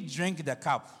indeed drink the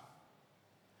cup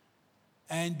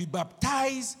and be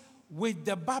baptized with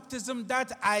the baptism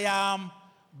that I am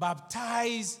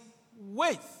baptized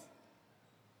with.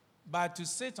 But to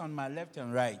sit on my left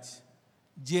and right,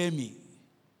 Jamie,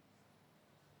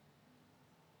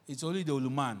 it's only the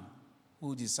Oluman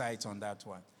who decides on that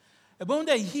one.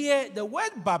 But here, the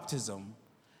word baptism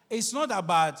is not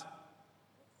about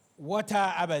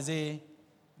water, abaze,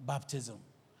 baptism.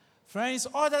 Friends,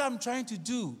 all that I'm trying to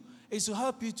do is to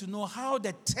help you to know how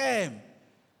the term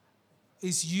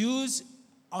is used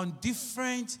on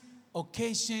different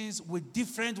occasions with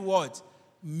different words,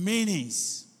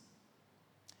 meanings.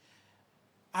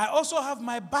 I also have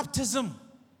my baptism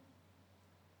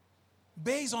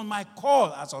based on my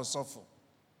call as a suffer.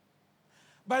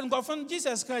 But from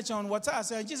Jesus Christ on what I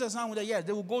said, Jesus said, yeah,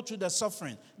 they will go through the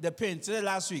suffering, the pain. Today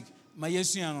last week, my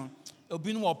Yesu,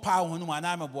 obinu wa power when one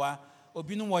ameboa,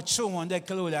 obinu wa chill one day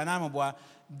kilo the ameboa.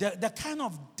 The kind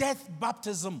of death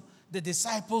baptism the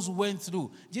disciples went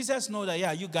through. Jesus knows that,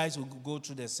 yeah, you guys will go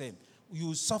through the same.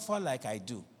 You suffer like I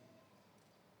do.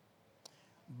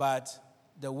 But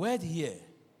the word here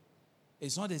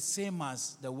is not the same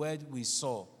as the word we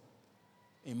saw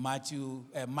in Mark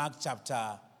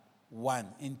chapter 1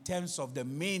 in terms of the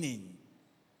meaning.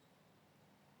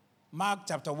 Mark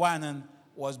chapter 1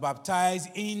 was baptized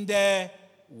in the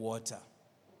water.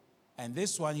 And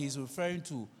this one he's referring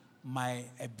to my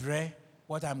ebre,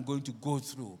 what I'm going to go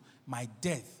through. My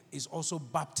death is also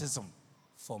baptism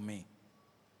for me.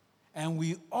 And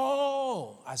we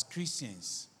all, as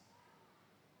Christians,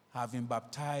 have been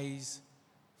baptized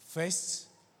first,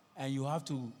 and you have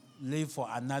to live for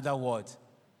another word,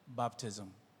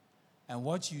 baptism. And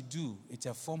what you do, it's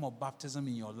a form of baptism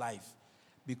in your life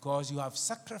because you have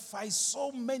sacrificed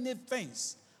so many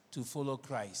things to follow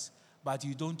Christ, but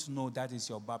you don't know that is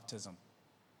your baptism.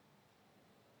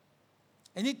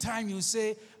 Anytime you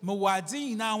say,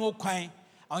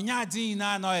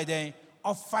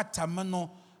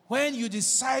 when you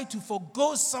decide to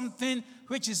forgo something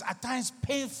which is at times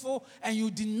painful and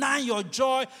you deny your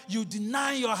joy, you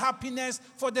deny your happiness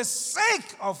for the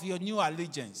sake of your new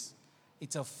allegiance,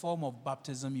 it's a form of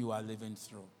baptism you are living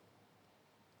through.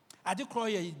 I do cry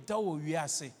a do we are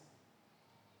say.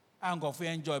 I'm going to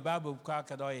enjoy Bible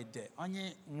crack at all day.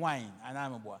 Only wine and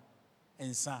I'm a boy.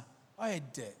 And son, I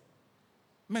day.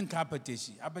 Men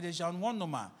competition. Appetition one no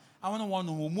man. I want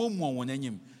to one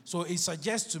him. So it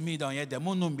suggests to me that the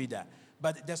moon be that.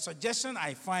 But the suggestion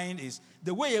I find is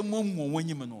the way a mum when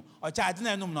you know, or I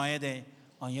didn't know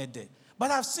on your day.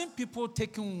 But I've seen people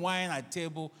taking wine at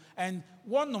table and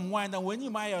one on wine, and when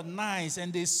you are nice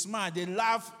and they smile, they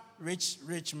laugh,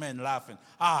 rich men laughing.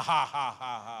 Ha ha ha ha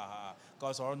ha ha.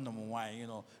 Because on them wine, you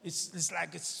know, it's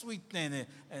like it's sweetening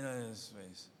in his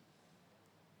face.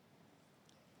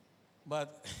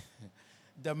 But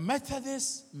the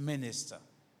Methodist minister,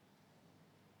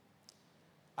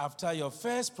 after your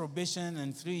first probation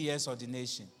and 3 years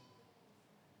ordination,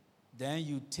 then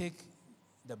you take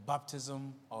the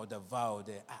baptism or the vow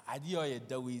there.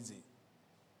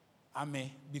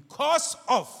 Amen. Because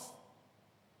of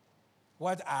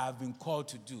what I have been called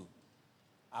to do,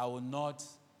 I will not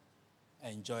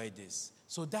enjoy this.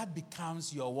 So that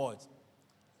becomes your word,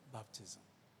 baptism.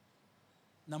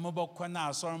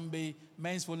 Namabokwana sorombe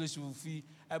men's fellowship fee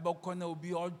ebokwana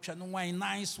obi all wine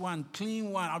nice one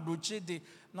clean one abrochede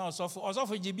na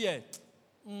osofo gibie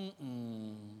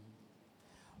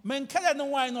men kala no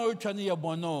wine no twa no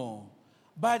yebono.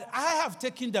 But I have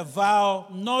taken the vow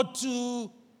not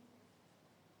to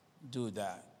do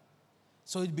that.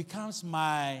 So it becomes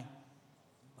my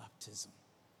baptism.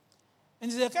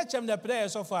 And the catch the prayer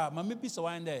so far, mama be so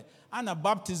wine there and a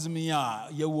baptism ya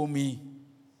yewomi.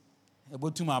 So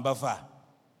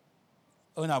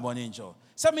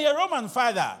me a Roman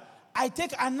father, I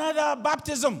take another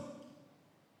baptism.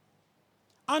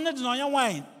 Under the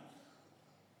wine.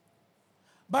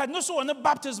 But no so on the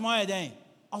baptism I then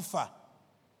offer.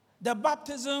 The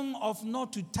baptism of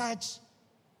not to touch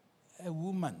a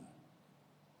woman.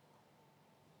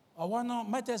 I want to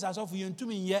matters as of you to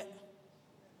me yet.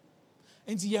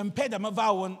 Into you impede them a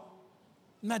vow,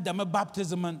 not them a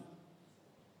baptism.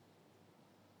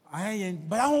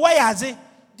 But I'm why has it?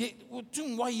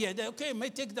 Okay, may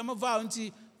take them a vow until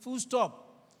full stop.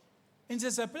 And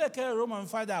says a Roman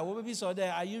father, what be so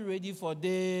there? Are you ready for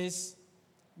this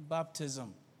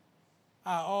baptism?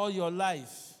 all your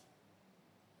life.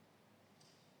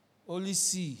 Only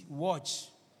see, watch.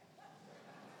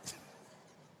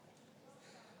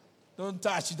 Don't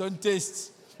touch, don't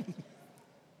taste.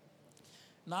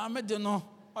 Now I don't know.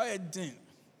 I didn't.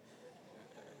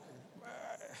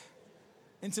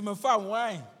 Into my farm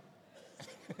wine.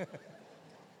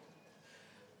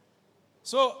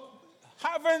 So,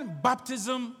 having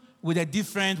baptism with a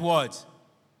different word,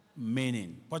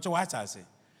 meaning. What I say?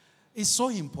 It's so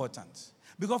important.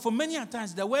 Because for many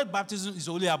times, the word baptism is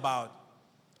only about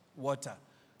water.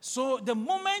 So, the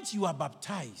moment you are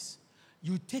baptized,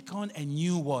 you take on a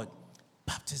new word,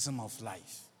 baptism of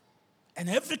life. And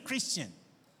every Christian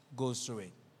goes through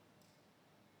it.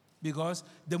 Because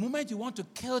the moment you want to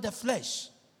kill the flesh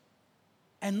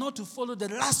and not to follow the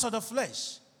lust of the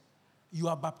flesh, you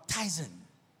are baptizing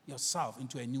yourself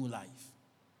into a new life.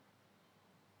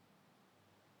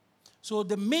 So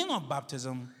the meaning of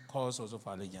baptism calls also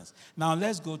for allegiance. Now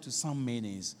let's go to some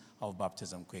meanings of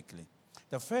baptism quickly.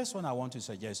 The first one I want to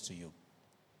suggest to you.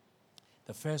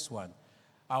 The first one,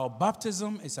 our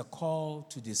baptism is a call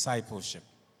to discipleship.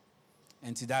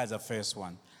 And that is the first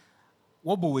one.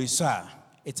 What we saw,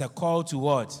 it's a call to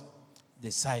what?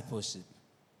 Discipleship.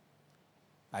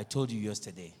 I told you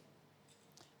yesterday.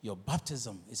 Your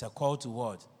baptism is a call to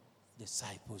what?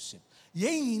 Discipleship.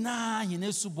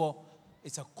 It's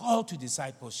a call to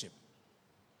discipleship.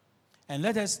 And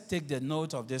let us take the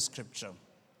note of this scripture.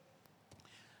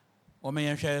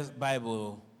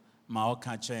 Bible,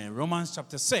 in Romans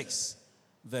chapter 6,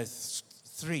 verse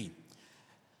 3.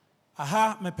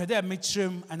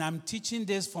 And I'm teaching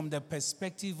this from the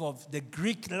perspective of the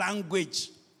Greek language.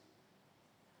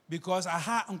 Because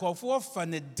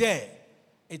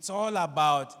it's all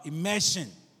about immersion.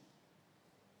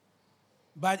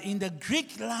 But in the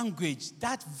Greek language,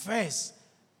 that verse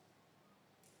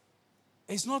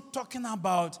is not talking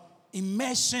about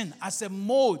immersion as a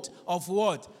mode of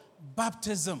what?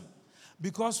 Baptism.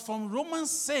 Because from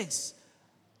Romans 6,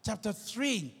 chapter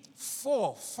 3,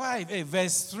 4, 5,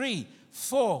 verse 3,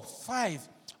 4, 5,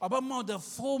 about more the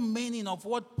full meaning of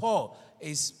what Paul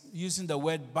is using the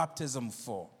word baptism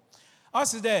for.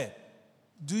 Also there,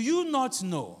 do you not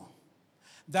know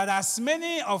that as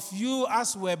many of you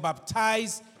as were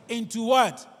baptized into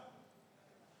what?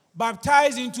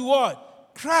 Baptized into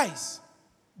what? Christ,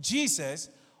 Jesus,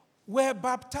 were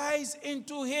baptized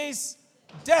into his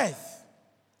death.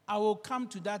 I will come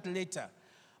to that later.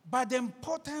 But the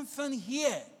important thing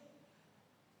here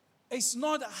is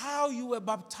not how you were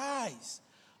baptized,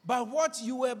 but what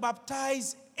you were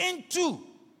baptized into.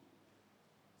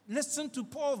 Listen to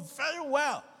Paul very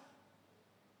well.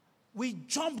 We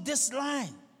jump this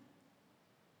line.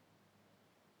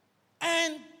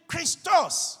 And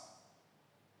Christos.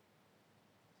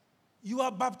 You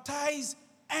are baptized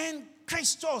and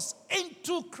Christos,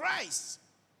 into Christ.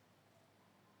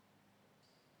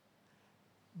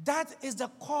 That is the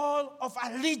call of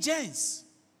allegiance.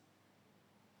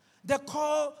 The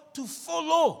call to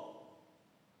follow.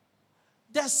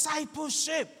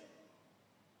 Discipleship.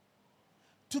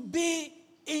 To be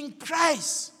in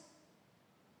Christ.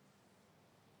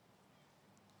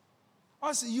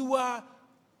 Also,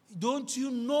 don't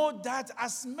you know that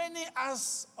as many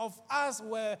as of us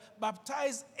were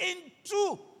baptized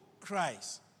into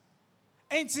Christ?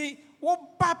 And see,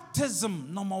 what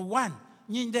baptism, number one,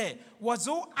 was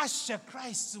all Asher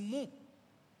Christ.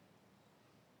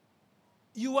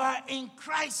 You are in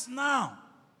Christ now.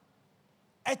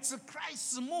 It's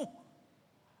Christ.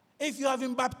 If you have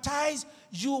been baptized,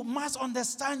 you must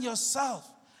understand yourself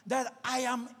that I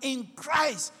am in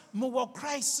Christ.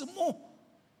 Christ.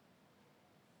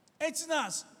 It's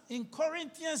not. In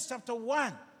Corinthians chapter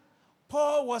 1,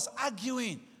 Paul was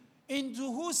arguing,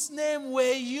 into whose name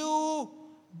were you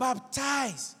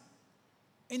baptized?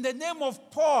 In the name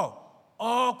of Paul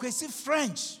or Kwesi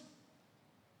French?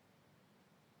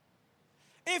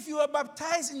 If you are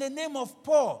baptized in the name of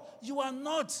Paul, you are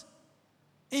not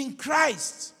in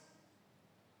Christ.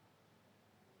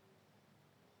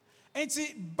 And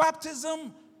see,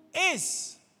 baptism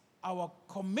is our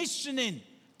commissioning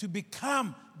to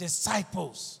become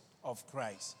disciples of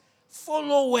Christ,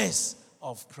 followers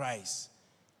of Christ.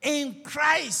 In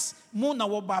Christ, muna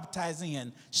wo baptizing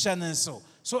and sharing so.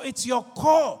 So it's your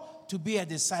call to be a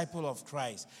disciple of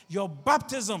Christ. Your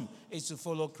baptism is to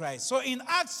follow Christ. So in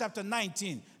Acts chapter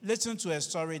 19, listen to a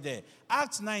story there.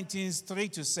 Acts 19,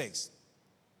 3-6.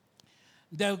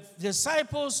 The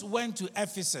disciples went to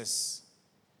Ephesus.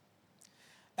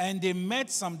 And they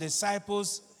met some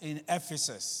disciples in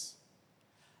Ephesus.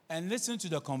 And listen to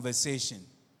the conversation.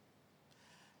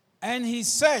 And he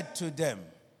said to them,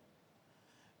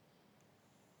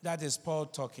 that is Paul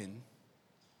talking,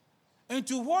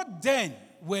 Into what then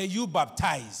were you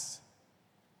baptized?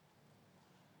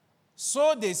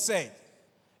 So they said,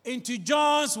 into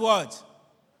John's what?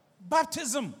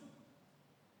 Baptism.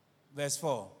 Verse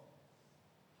 4.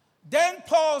 Then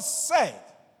Paul said,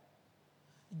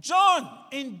 John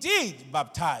indeed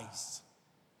baptized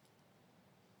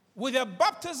with a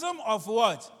baptism of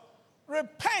what?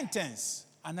 Repentance.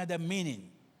 Another meaning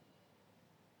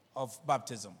of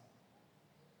baptism.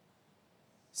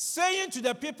 Saying to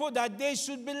the people that they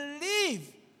should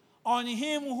believe on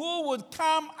him who would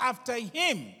come after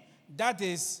him. That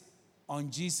is, on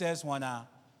Jesus,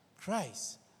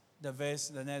 Christ.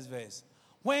 The next verse.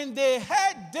 When they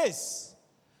heard this,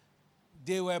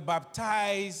 they were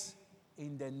baptized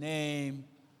in the name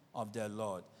of the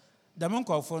Lord. The monk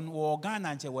of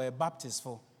Ghana were baptized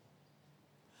for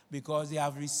because they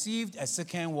have received a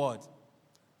second word,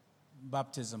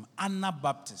 baptism.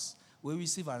 Anabaptist. We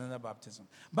receive another baptism.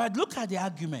 But look at the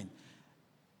argument.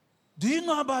 Do you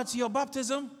know about your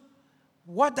baptism?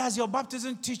 What does your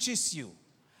baptism teaches you?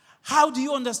 How do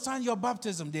you understand your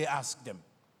baptism? They ask them.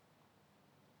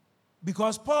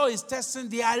 Because Paul is testing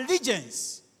their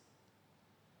allegiance.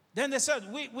 Then they said,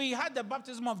 we had the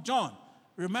baptism of John.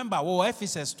 Remember,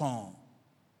 Ephesus town.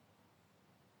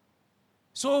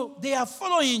 So they are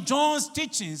following John's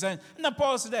teachings. And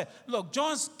Paul said, look,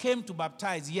 John came to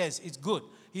baptize. Yes, it's good.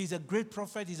 He's a great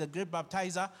prophet. He's a great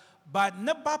baptizer. But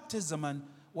the baptism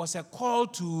was a call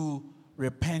to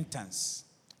repentance.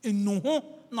 In Nuhu,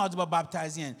 not about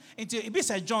baptizing. Until it be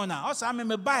said John now. Also, I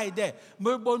remember by there.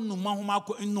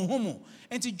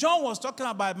 Until John was talking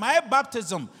about my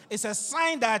baptism is a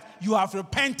sign that you have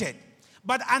repented.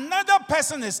 But another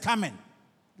person is coming.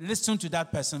 Listen to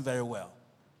that person very well.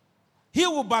 He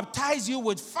will baptize you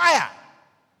with fire,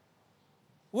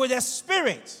 with a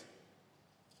spirit.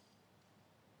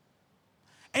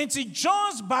 And to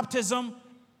John's baptism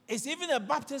is even a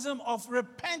baptism of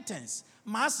repentance.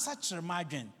 Such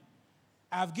imagine.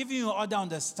 I've given you other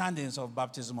understandings of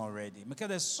baptism already because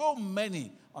there's so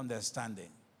many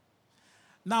understandings.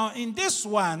 Now, in this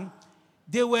one,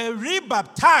 they were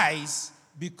rebaptized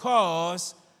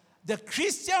because the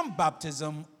Christian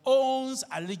baptism owns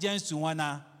allegiance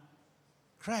to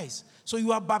Christ. So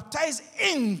you are baptized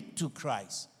into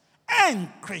Christ and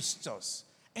Christos.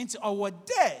 And our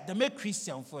there, the make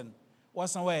Christian fun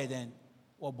was somewhere then,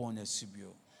 or born a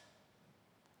subio.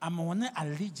 I'm on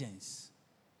allegiance.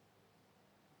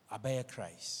 I bear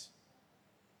Christ.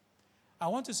 I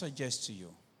want to suggest to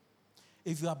you,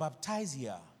 if you are baptized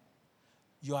here,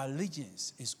 your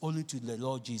allegiance is only to the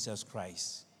Lord Jesus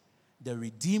Christ, the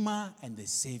Redeemer and the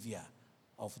Savior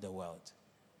of the world,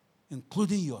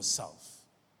 including yourself.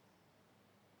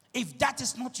 If that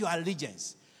is not your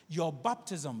allegiance, your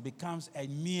baptism becomes a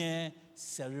mere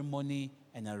ceremony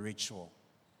and a ritual.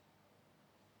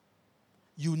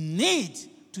 You need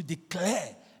to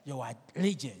declare your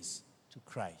allegiance to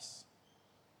Christ.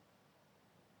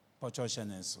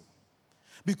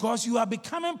 Because you are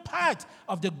becoming part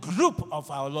of the group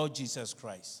of our Lord Jesus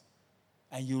Christ.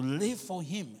 And you live for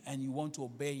him and you want to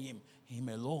obey him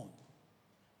alone.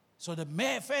 So the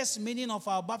first meaning of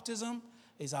our baptism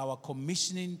is our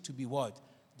commissioning to be what?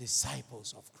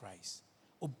 Disciples of Christ.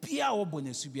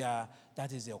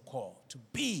 That is their call, to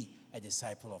be a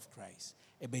disciple of Christ.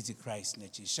 A basic Christ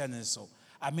nature. So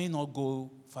I may not go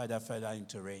further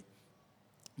into it,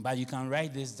 but you can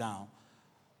write this down.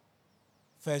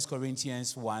 1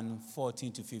 Corinthians 1,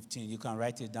 14 to 15. You can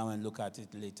write it down and look at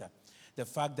it later. The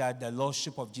fact that the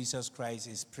Lordship of Jesus Christ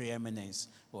is preeminence.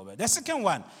 The second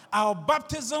one, our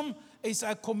baptism is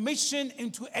a commission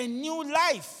into a new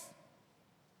life.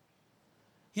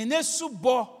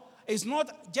 Hinesubo is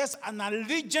not just an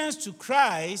allegiance to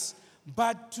Christ,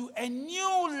 but to a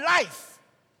new life.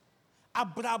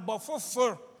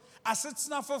 Abrabofo,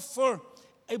 asetnafo,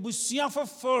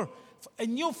 ebusiafo, a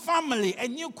new family, a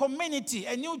new community,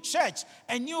 a new church,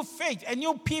 a new faith, a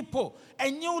new people, a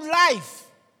new life.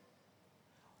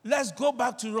 Let's go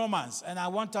back to Romans, and I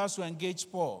want us to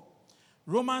engage Paul.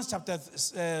 Romans chapter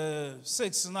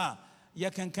 6 now.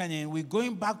 We're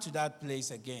going back to that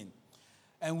place again.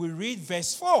 And we read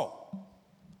verse 4.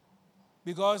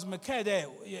 Because,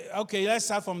 okay, let's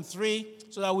start from 3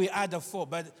 so that we add the 4.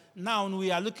 But now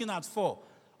we are looking at 4.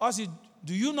 Also,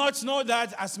 do you not know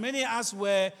that as many as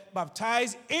were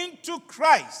baptized into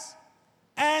Christ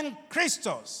and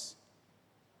Christos,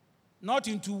 not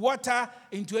into water,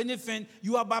 into anything,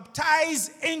 you are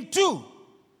baptized into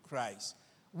Christ.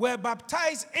 We're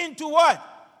baptized into what?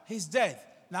 His death.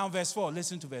 Now verse 4.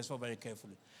 Listen to verse 4 very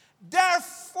carefully.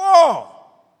 Therefore,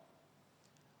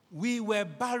 we were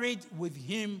buried with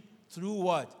him through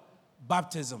what?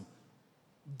 Baptism.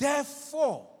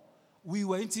 Therefore, we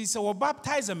were into so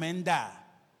baptize a man there.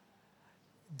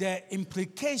 The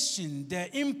implication, the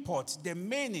import, the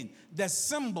meaning, the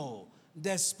symbol,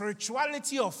 the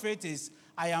spirituality of faith is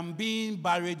I am being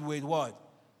buried with what?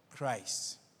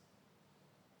 Christ.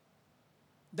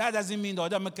 That doesn't mean the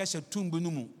other make a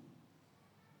tumbunumu.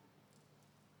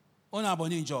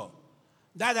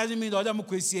 That doesn't mean the other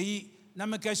mukwesi na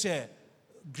make a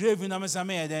grave na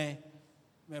mesame then.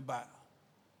 But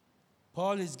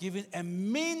Paul is giving a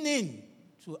meaning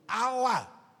to our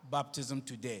baptism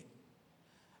today.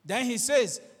 Then he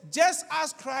says, just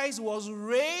as Christ was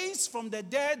raised from the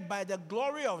dead by the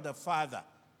glory of the Father,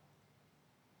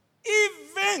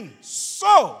 even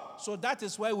so that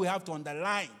is why we have to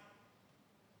underline.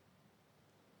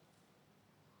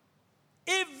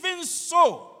 Even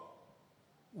so,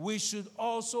 we should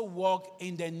also walk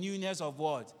in the newness of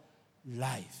what?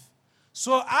 Life.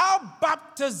 So our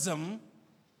baptism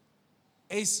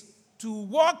is to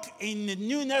walk in the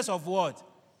newness of what?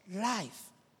 Life.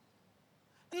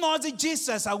 Not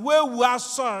Jesus, where we are,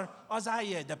 sir, as I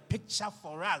hear the picture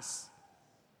for us.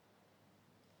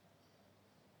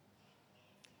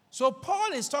 So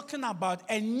Paul is talking about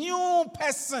a new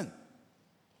person,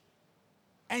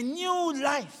 a new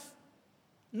life,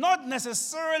 not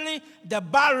necessarily the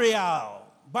burial,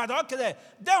 but okay,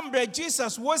 then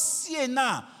Jesus was seen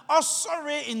now,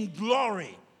 sorry in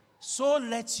glory. So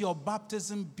let your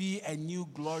baptism be a new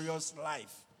glorious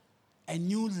life, a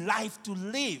new life to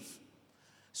live.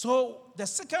 So the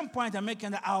second point I'm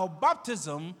making, that our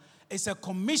baptism is a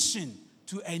commission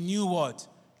to a new what?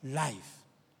 Life.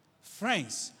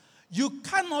 Friends, you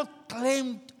cannot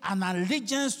claim an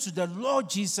allegiance to the Lord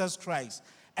Jesus Christ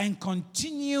and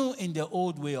continue in the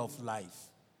old way of life.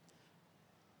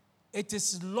 It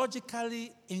is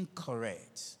logically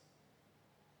incorrect.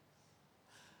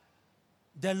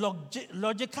 The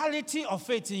logicality of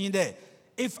it in there,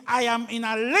 if I am in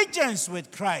allegiance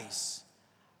with Christ,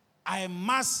 I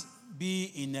must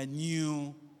be in a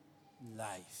new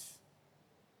life.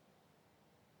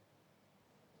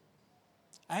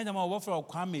 I know what for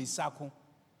Kwame Isako.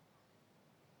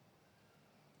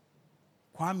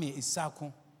 Kwame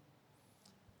Isako.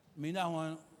 Me na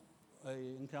one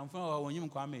nkramfo when you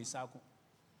Kwame Isako.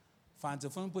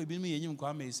 Fantafon po ebi me yenyim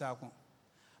Kwame Isako.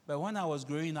 But when I was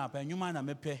growing up, and you man na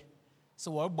mepe,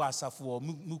 so what boasafo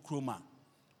mu kroma.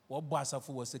 What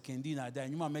boasafo was sekendi na da,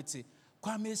 you man meti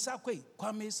Kwame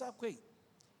Sakwe.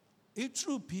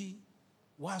 Itrupi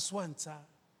waswanta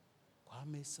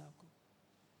Kwame Sakwe.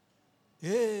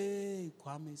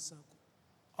 Kwame Sakwe.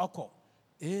 Oko.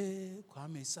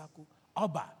 Kwame Sakwe.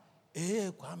 Oba.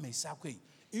 Kwame Sakwe.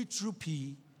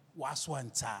 Itrupi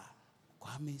waswanta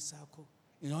Kwame Sakwe.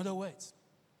 In other words,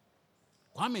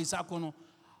 Kwame Sakwe no,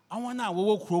 I wanna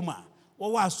wo kroma,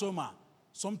 wo wasoma,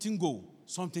 something go,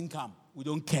 something come. We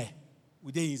don't care.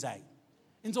 We dey inside.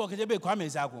 Into okejebe Kwame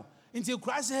Sakwe. Into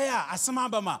Christ here asema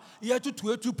bama ye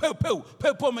tutu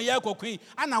pew me ye kokwi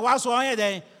ana waso on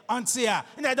den onte a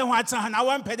na de ho atan na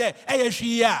wan pede e ye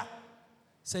hwi a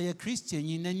say ye Christian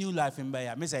yin na new life in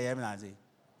ya me say ye na say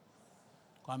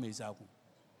Kwame Sakwe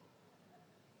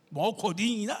mo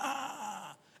kodi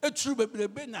na e true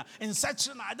bebrebe na in such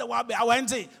na de wa be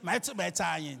awante ma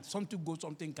better yin something go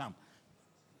something come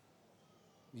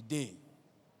we dey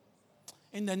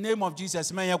in the name of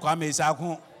Jesus me ye Kwame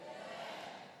Sakwe.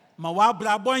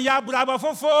 Mawabra ya braba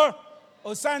fofo.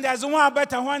 O Sunday as one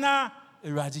better one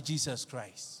Eradi Jesus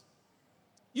Christ.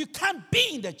 You can't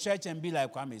be in the church and be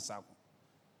like Kwame Sakwe.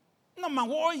 No man,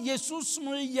 wo Jesus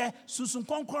mo ye susun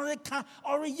konkore ka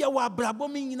or ye wa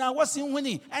brabo mi na what's in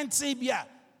winning and sabia.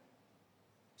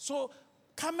 So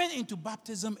coming into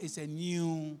baptism is a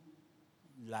new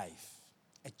life,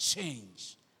 a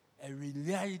change, a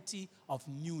reality of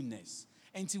newness.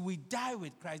 Until we die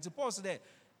with Christ. The Paul said,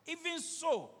 even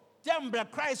so, them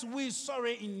Christ will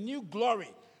sorry in new glory.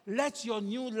 Let your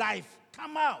new life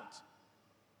come out.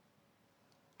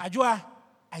 Ajua,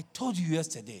 I told you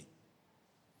yesterday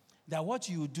that what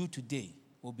you do today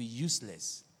will be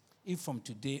useless if from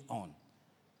today on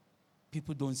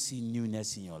people don't see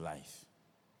newness in your life.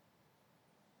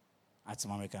 At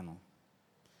Americano,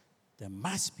 there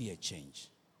must be a change.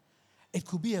 It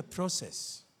could be a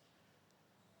process.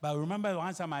 But remember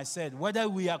one time I said, whether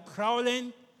we are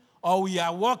crawling or we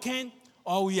are walking,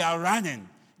 or we are running,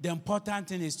 the important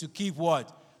thing is to keep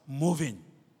what? Moving.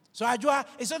 So Ajua,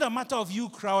 it's not a matter of you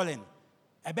crawling.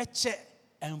 I bet you,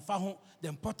 the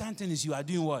important thing is you are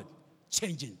doing what?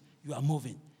 Changing. You are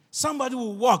moving. Somebody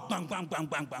will walk, bang, bang, bang,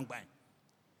 bang, bang, bang.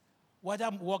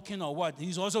 Whether walking or what,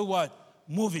 he's also what?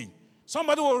 Moving.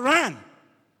 Somebody will run.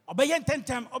 Obey 10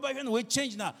 times, obey we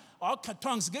change now. All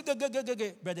tongues,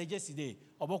 brother yesterday,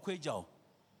 obokwe jaw.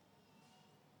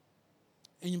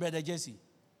 In Brother Jesse.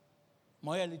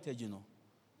 My little, you know.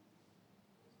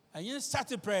 And you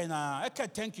started praying now. I can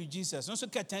thank you, Jesus. Also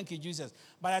can thank you, Jesus.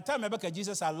 By the time I look at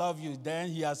Jesus, I love you, then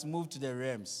he has moved to the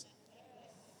realms.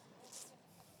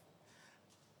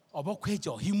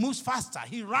 He moves faster.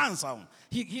 He runs on.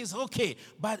 He's okay.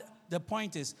 But the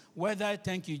point is, whether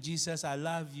thank you, Jesus, I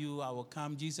love you, I will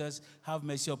come, Jesus, have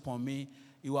mercy upon me,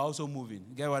 you are also moving.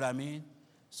 Get what I mean?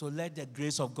 So let the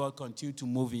grace of God continue to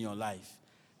move in your life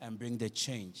and bring the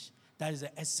change. That is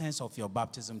the essence of your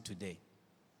baptism today.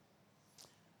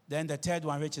 Then the third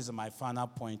one, which is my final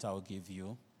point I'll give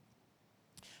you.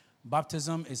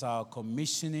 Baptism is our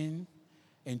commissioning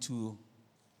into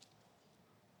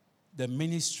the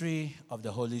ministry of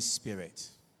the Holy Spirit.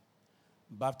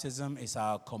 Baptism is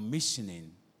our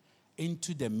commissioning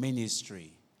into the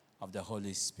ministry of the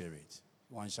Holy Spirit.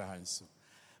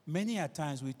 Many a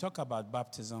times we talk about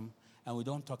baptism and we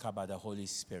don't talk about the Holy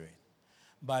Spirit.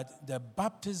 But the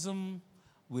baptism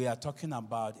we are talking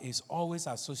about is always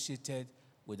associated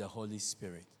with the Holy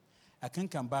Spirit. I can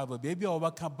come Bible, baby,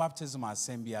 overcome baptism as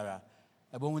Sembiara.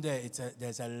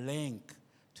 There's a link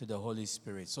to the Holy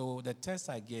Spirit. So the text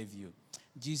I gave you,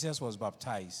 Jesus was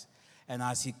baptized. And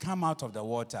as he came out of the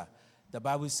water, the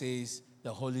Bible says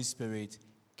the Holy Spirit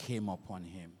came upon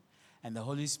him. And the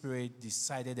Holy Spirit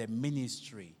decided a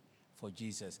ministry for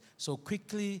Jesus. So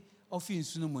quickly, Mark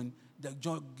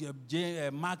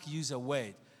used a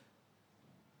word.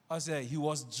 I said he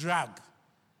was dragged.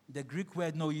 The Greek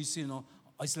word,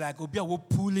 it's like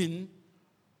pulling.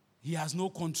 He has no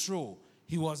control.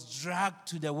 He was dragged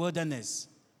to the wilderness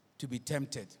to be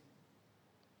tempted.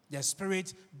 The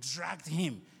Spirit dragged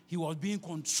him. He was being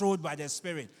controlled by the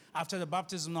Spirit. After the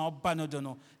baptism,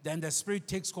 then the Spirit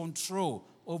takes control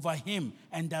over him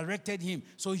and directed him.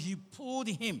 So he pulled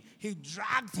him. He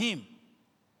dragged him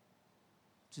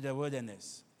to the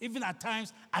wilderness, even at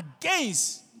times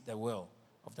against the will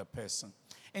of the person.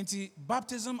 And see,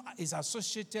 baptism is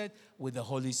associated with the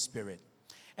Holy Spirit.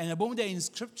 And above there in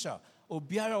Scripture,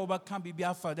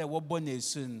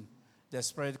 the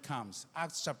Spirit comes.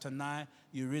 Acts chapter 9,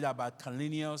 you read about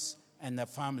Cornelius and the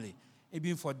family.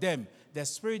 Even for them, the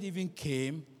Spirit even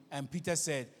came, and Peter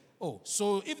said,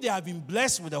 so if they have been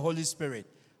blessed with the Holy Spirit,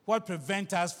 what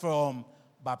prevents us from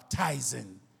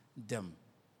baptizing them?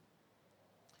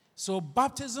 So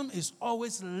baptism is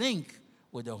always linked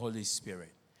with the Holy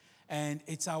Spirit. And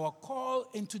it's our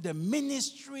call into the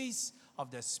ministries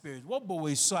of the Spirit. What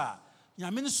we saw,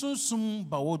 Yaminsum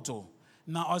Bawoto.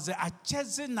 Now, as a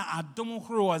chese na adom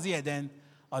was here then,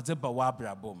 as a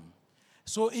bawabra boom.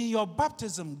 So, in your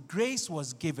baptism, grace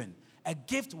was given. A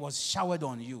gift was showered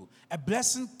on you. A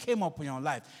blessing came upon your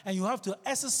life. And you have to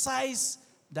exercise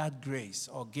that grace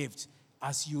or gift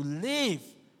as you live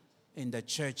in the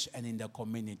church and in the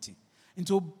community.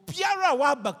 Into biara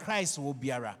waba Christ will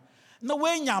biara. No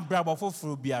way nya brabo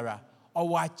for biara. Or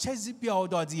wa chezi bia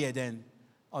ododi then.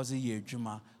 As a year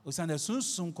juma. Usanda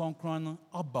sun konkron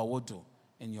obawodo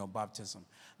in your baptism.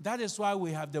 That is why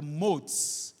we have the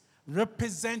modes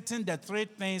representing the three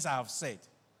things I have said.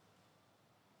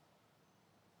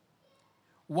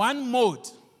 One mode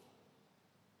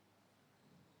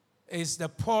is the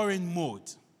pouring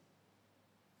mode.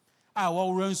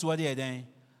 What runs what there then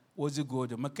was it good?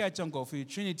 Makachang of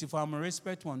Trinity for my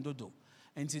respect one dodo.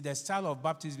 And the style of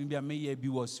baptism be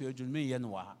was surgeon me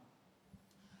yanwa.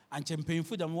 And champagne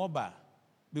food and water.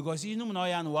 Because you know now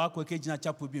and walk with Kajina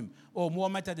Chapubim. Or more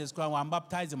matter this crown and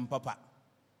baptize him, Papa.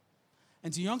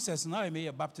 And to youngsters now I may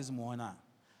a baptism one.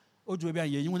 Oh, do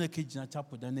you want a Kajina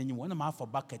Chapu than you want a mouth for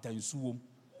bucket and swim?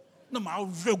 No, my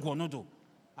no.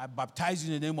 I baptize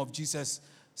you in the name of Jesus.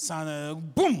 Son,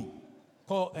 boom!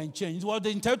 Call and change. What the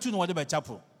intention was about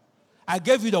chapel. I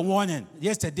gave you the warning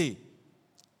yesterday.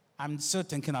 I'm still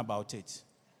thinking about it.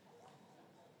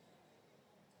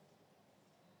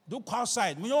 Do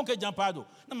outside. We don't get jump out.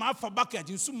 No, my for bucket.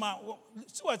 You see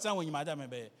what's when you madam.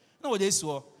 No, they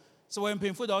saw. So when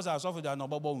painful doors are suffered, no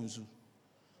bubble unzu.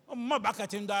 My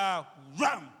bucket in there,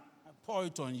 ram. I pour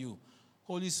it on you.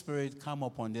 Holy Spirit, come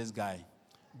upon this guy.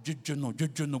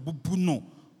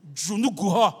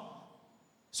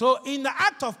 So in the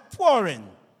act of pouring,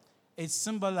 it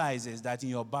symbolizes that in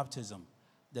your baptism,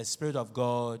 the Spirit of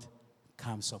God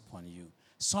comes upon you.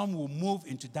 Some will move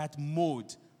into that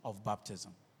mode of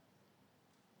baptism.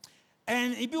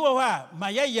 And if you are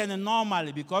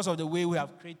normally, because of the way we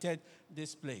have created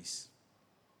this place,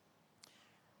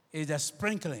 it's a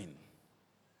sprinkling.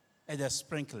 It's a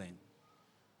sprinkling.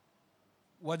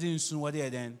 What do you soon? What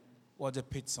then? What the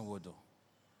pits and wood?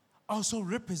 Also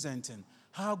representing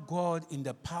how God, in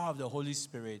the power of the Holy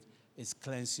Spirit, is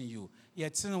cleansing you.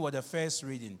 Yet, what the first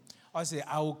reading, I say,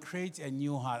 I will create a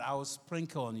new heart. I will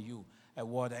sprinkle on you a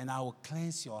water, and I will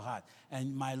cleanse your heart,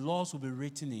 and my laws will be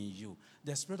written in you.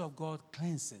 The Spirit of God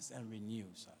cleanses and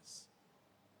renews us.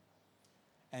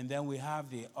 And then we have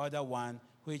the other one,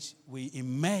 which we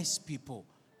immerse people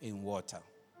in water.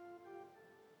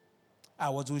 I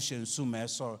was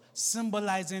so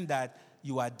symbolizing that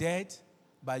you are dead,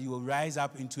 but you will rise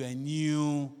up into a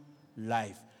new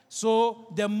life.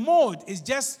 So the mode is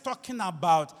just talking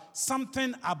about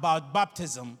something about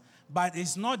baptism, but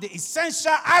it's not the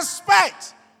essential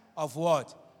aspect of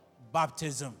what?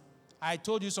 Baptism. I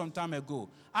told you some time ago,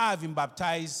 I have been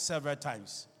baptized several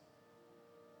times.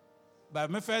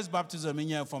 But my first baptism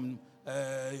in from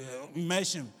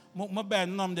immersion, my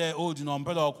band nom the old no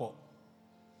pedoko.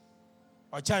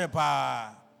 Or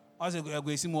charipa, as a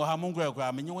guisimo hamungra,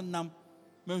 and you nam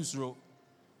mensro.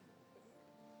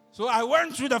 So I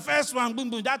went through the first one, boom,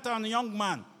 boom, that on a young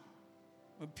man.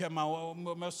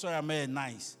 Sorry,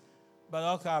 nice. But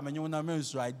okay, I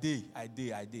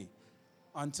did.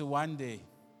 Until one day,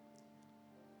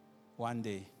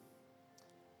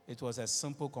 it was a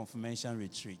simple confirmation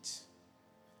retreat.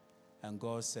 And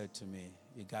God said to me,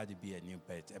 you got to be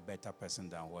a better person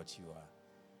than what you are.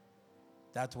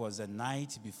 That was the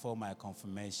night before my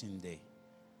confirmation day.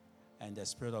 And the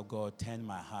Spirit of God turned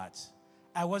my heart.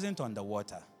 I wasn't on the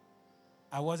water.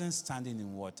 I wasn't standing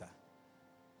in water.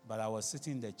 But I was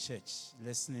sitting in the church,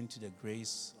 listening to the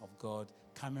grace of God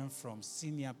coming from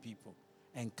senior people,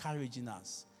 encouraging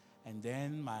us. And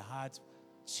then my heart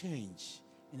changed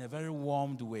in a very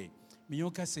warmed way.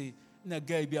 Miyoka say, "Na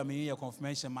guy be a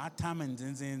confirmation. My time and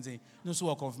no so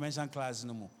a confirmation class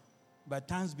no more." But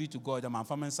thanks be to God, I'm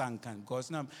from Sankan.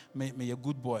 God's name, me a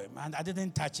good boy, and I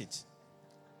didn't touch it.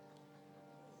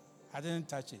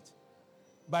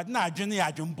 But now,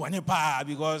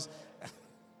 because.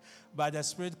 But the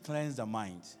Spirit cleansed the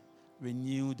mind,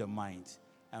 renewed the mind.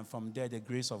 And from there, the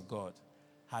grace of God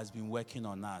has been working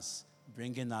on us,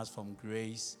 bringing us from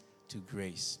grace to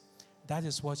grace. That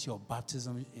is what your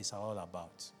baptism is all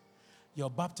about. Your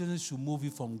baptism should move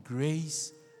you from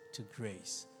grace to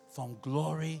grace, from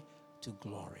glory to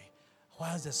glory,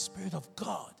 whilst the Spirit of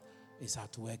God is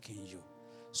at work in you.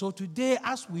 So today,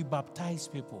 as we baptize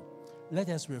people, let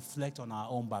us reflect on our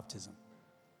own baptism.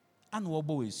 And what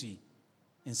we see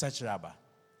in such rabba.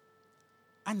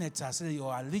 And it's as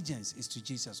your allegiance is to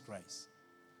Jesus Christ.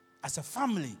 As a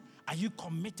family, are you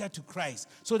committed to Christ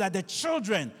so that the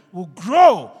children will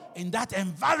grow in that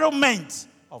environment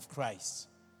of Christ?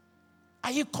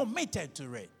 Are you committed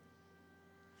to it?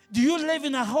 Do you live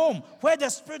in a home where the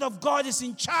Spirit of God is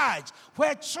in charge,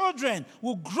 where children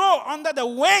will grow under the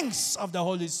wings of the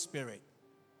Holy Spirit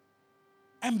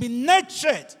and be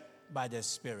nurtured by the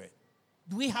Spirit?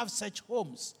 Do we have such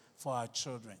homes for our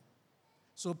children?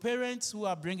 So parents who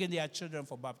are bringing their children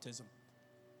for baptism,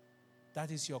 that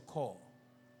is your call.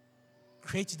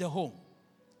 Create the home.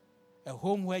 A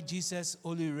home where Jesus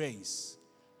only reigns.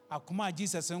 Akuma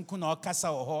Jesus nkuno okasa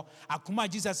wo. Akuma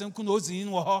Jesus nkuno ozin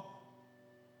wo.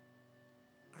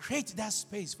 Create that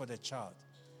space for the child.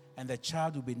 And the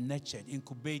child will be nurtured,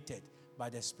 incubated by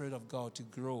the Spirit of God to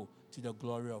grow to the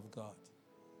glory of God.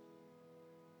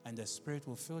 And the Spirit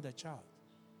will fill the child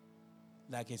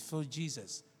like it filled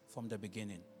Jesus from the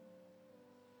beginning.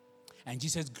 And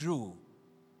Jesus grew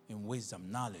in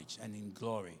wisdom, knowledge, and in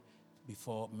glory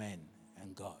before men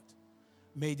and God.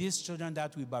 May these children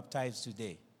that we baptize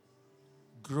today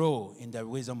grow in the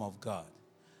wisdom of God,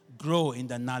 grow in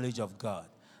the knowledge of God,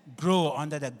 grow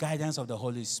under the guidance of the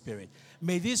Holy Spirit.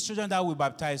 May these children that we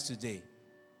baptize today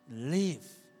live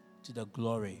to the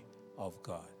glory of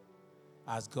God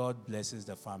as God blesses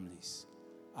the families.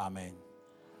 Amen.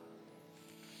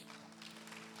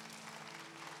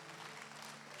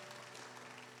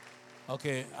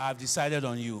 Okay, I've decided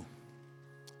on you.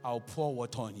 I'll pour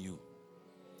water on you,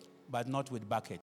 but not with bucket.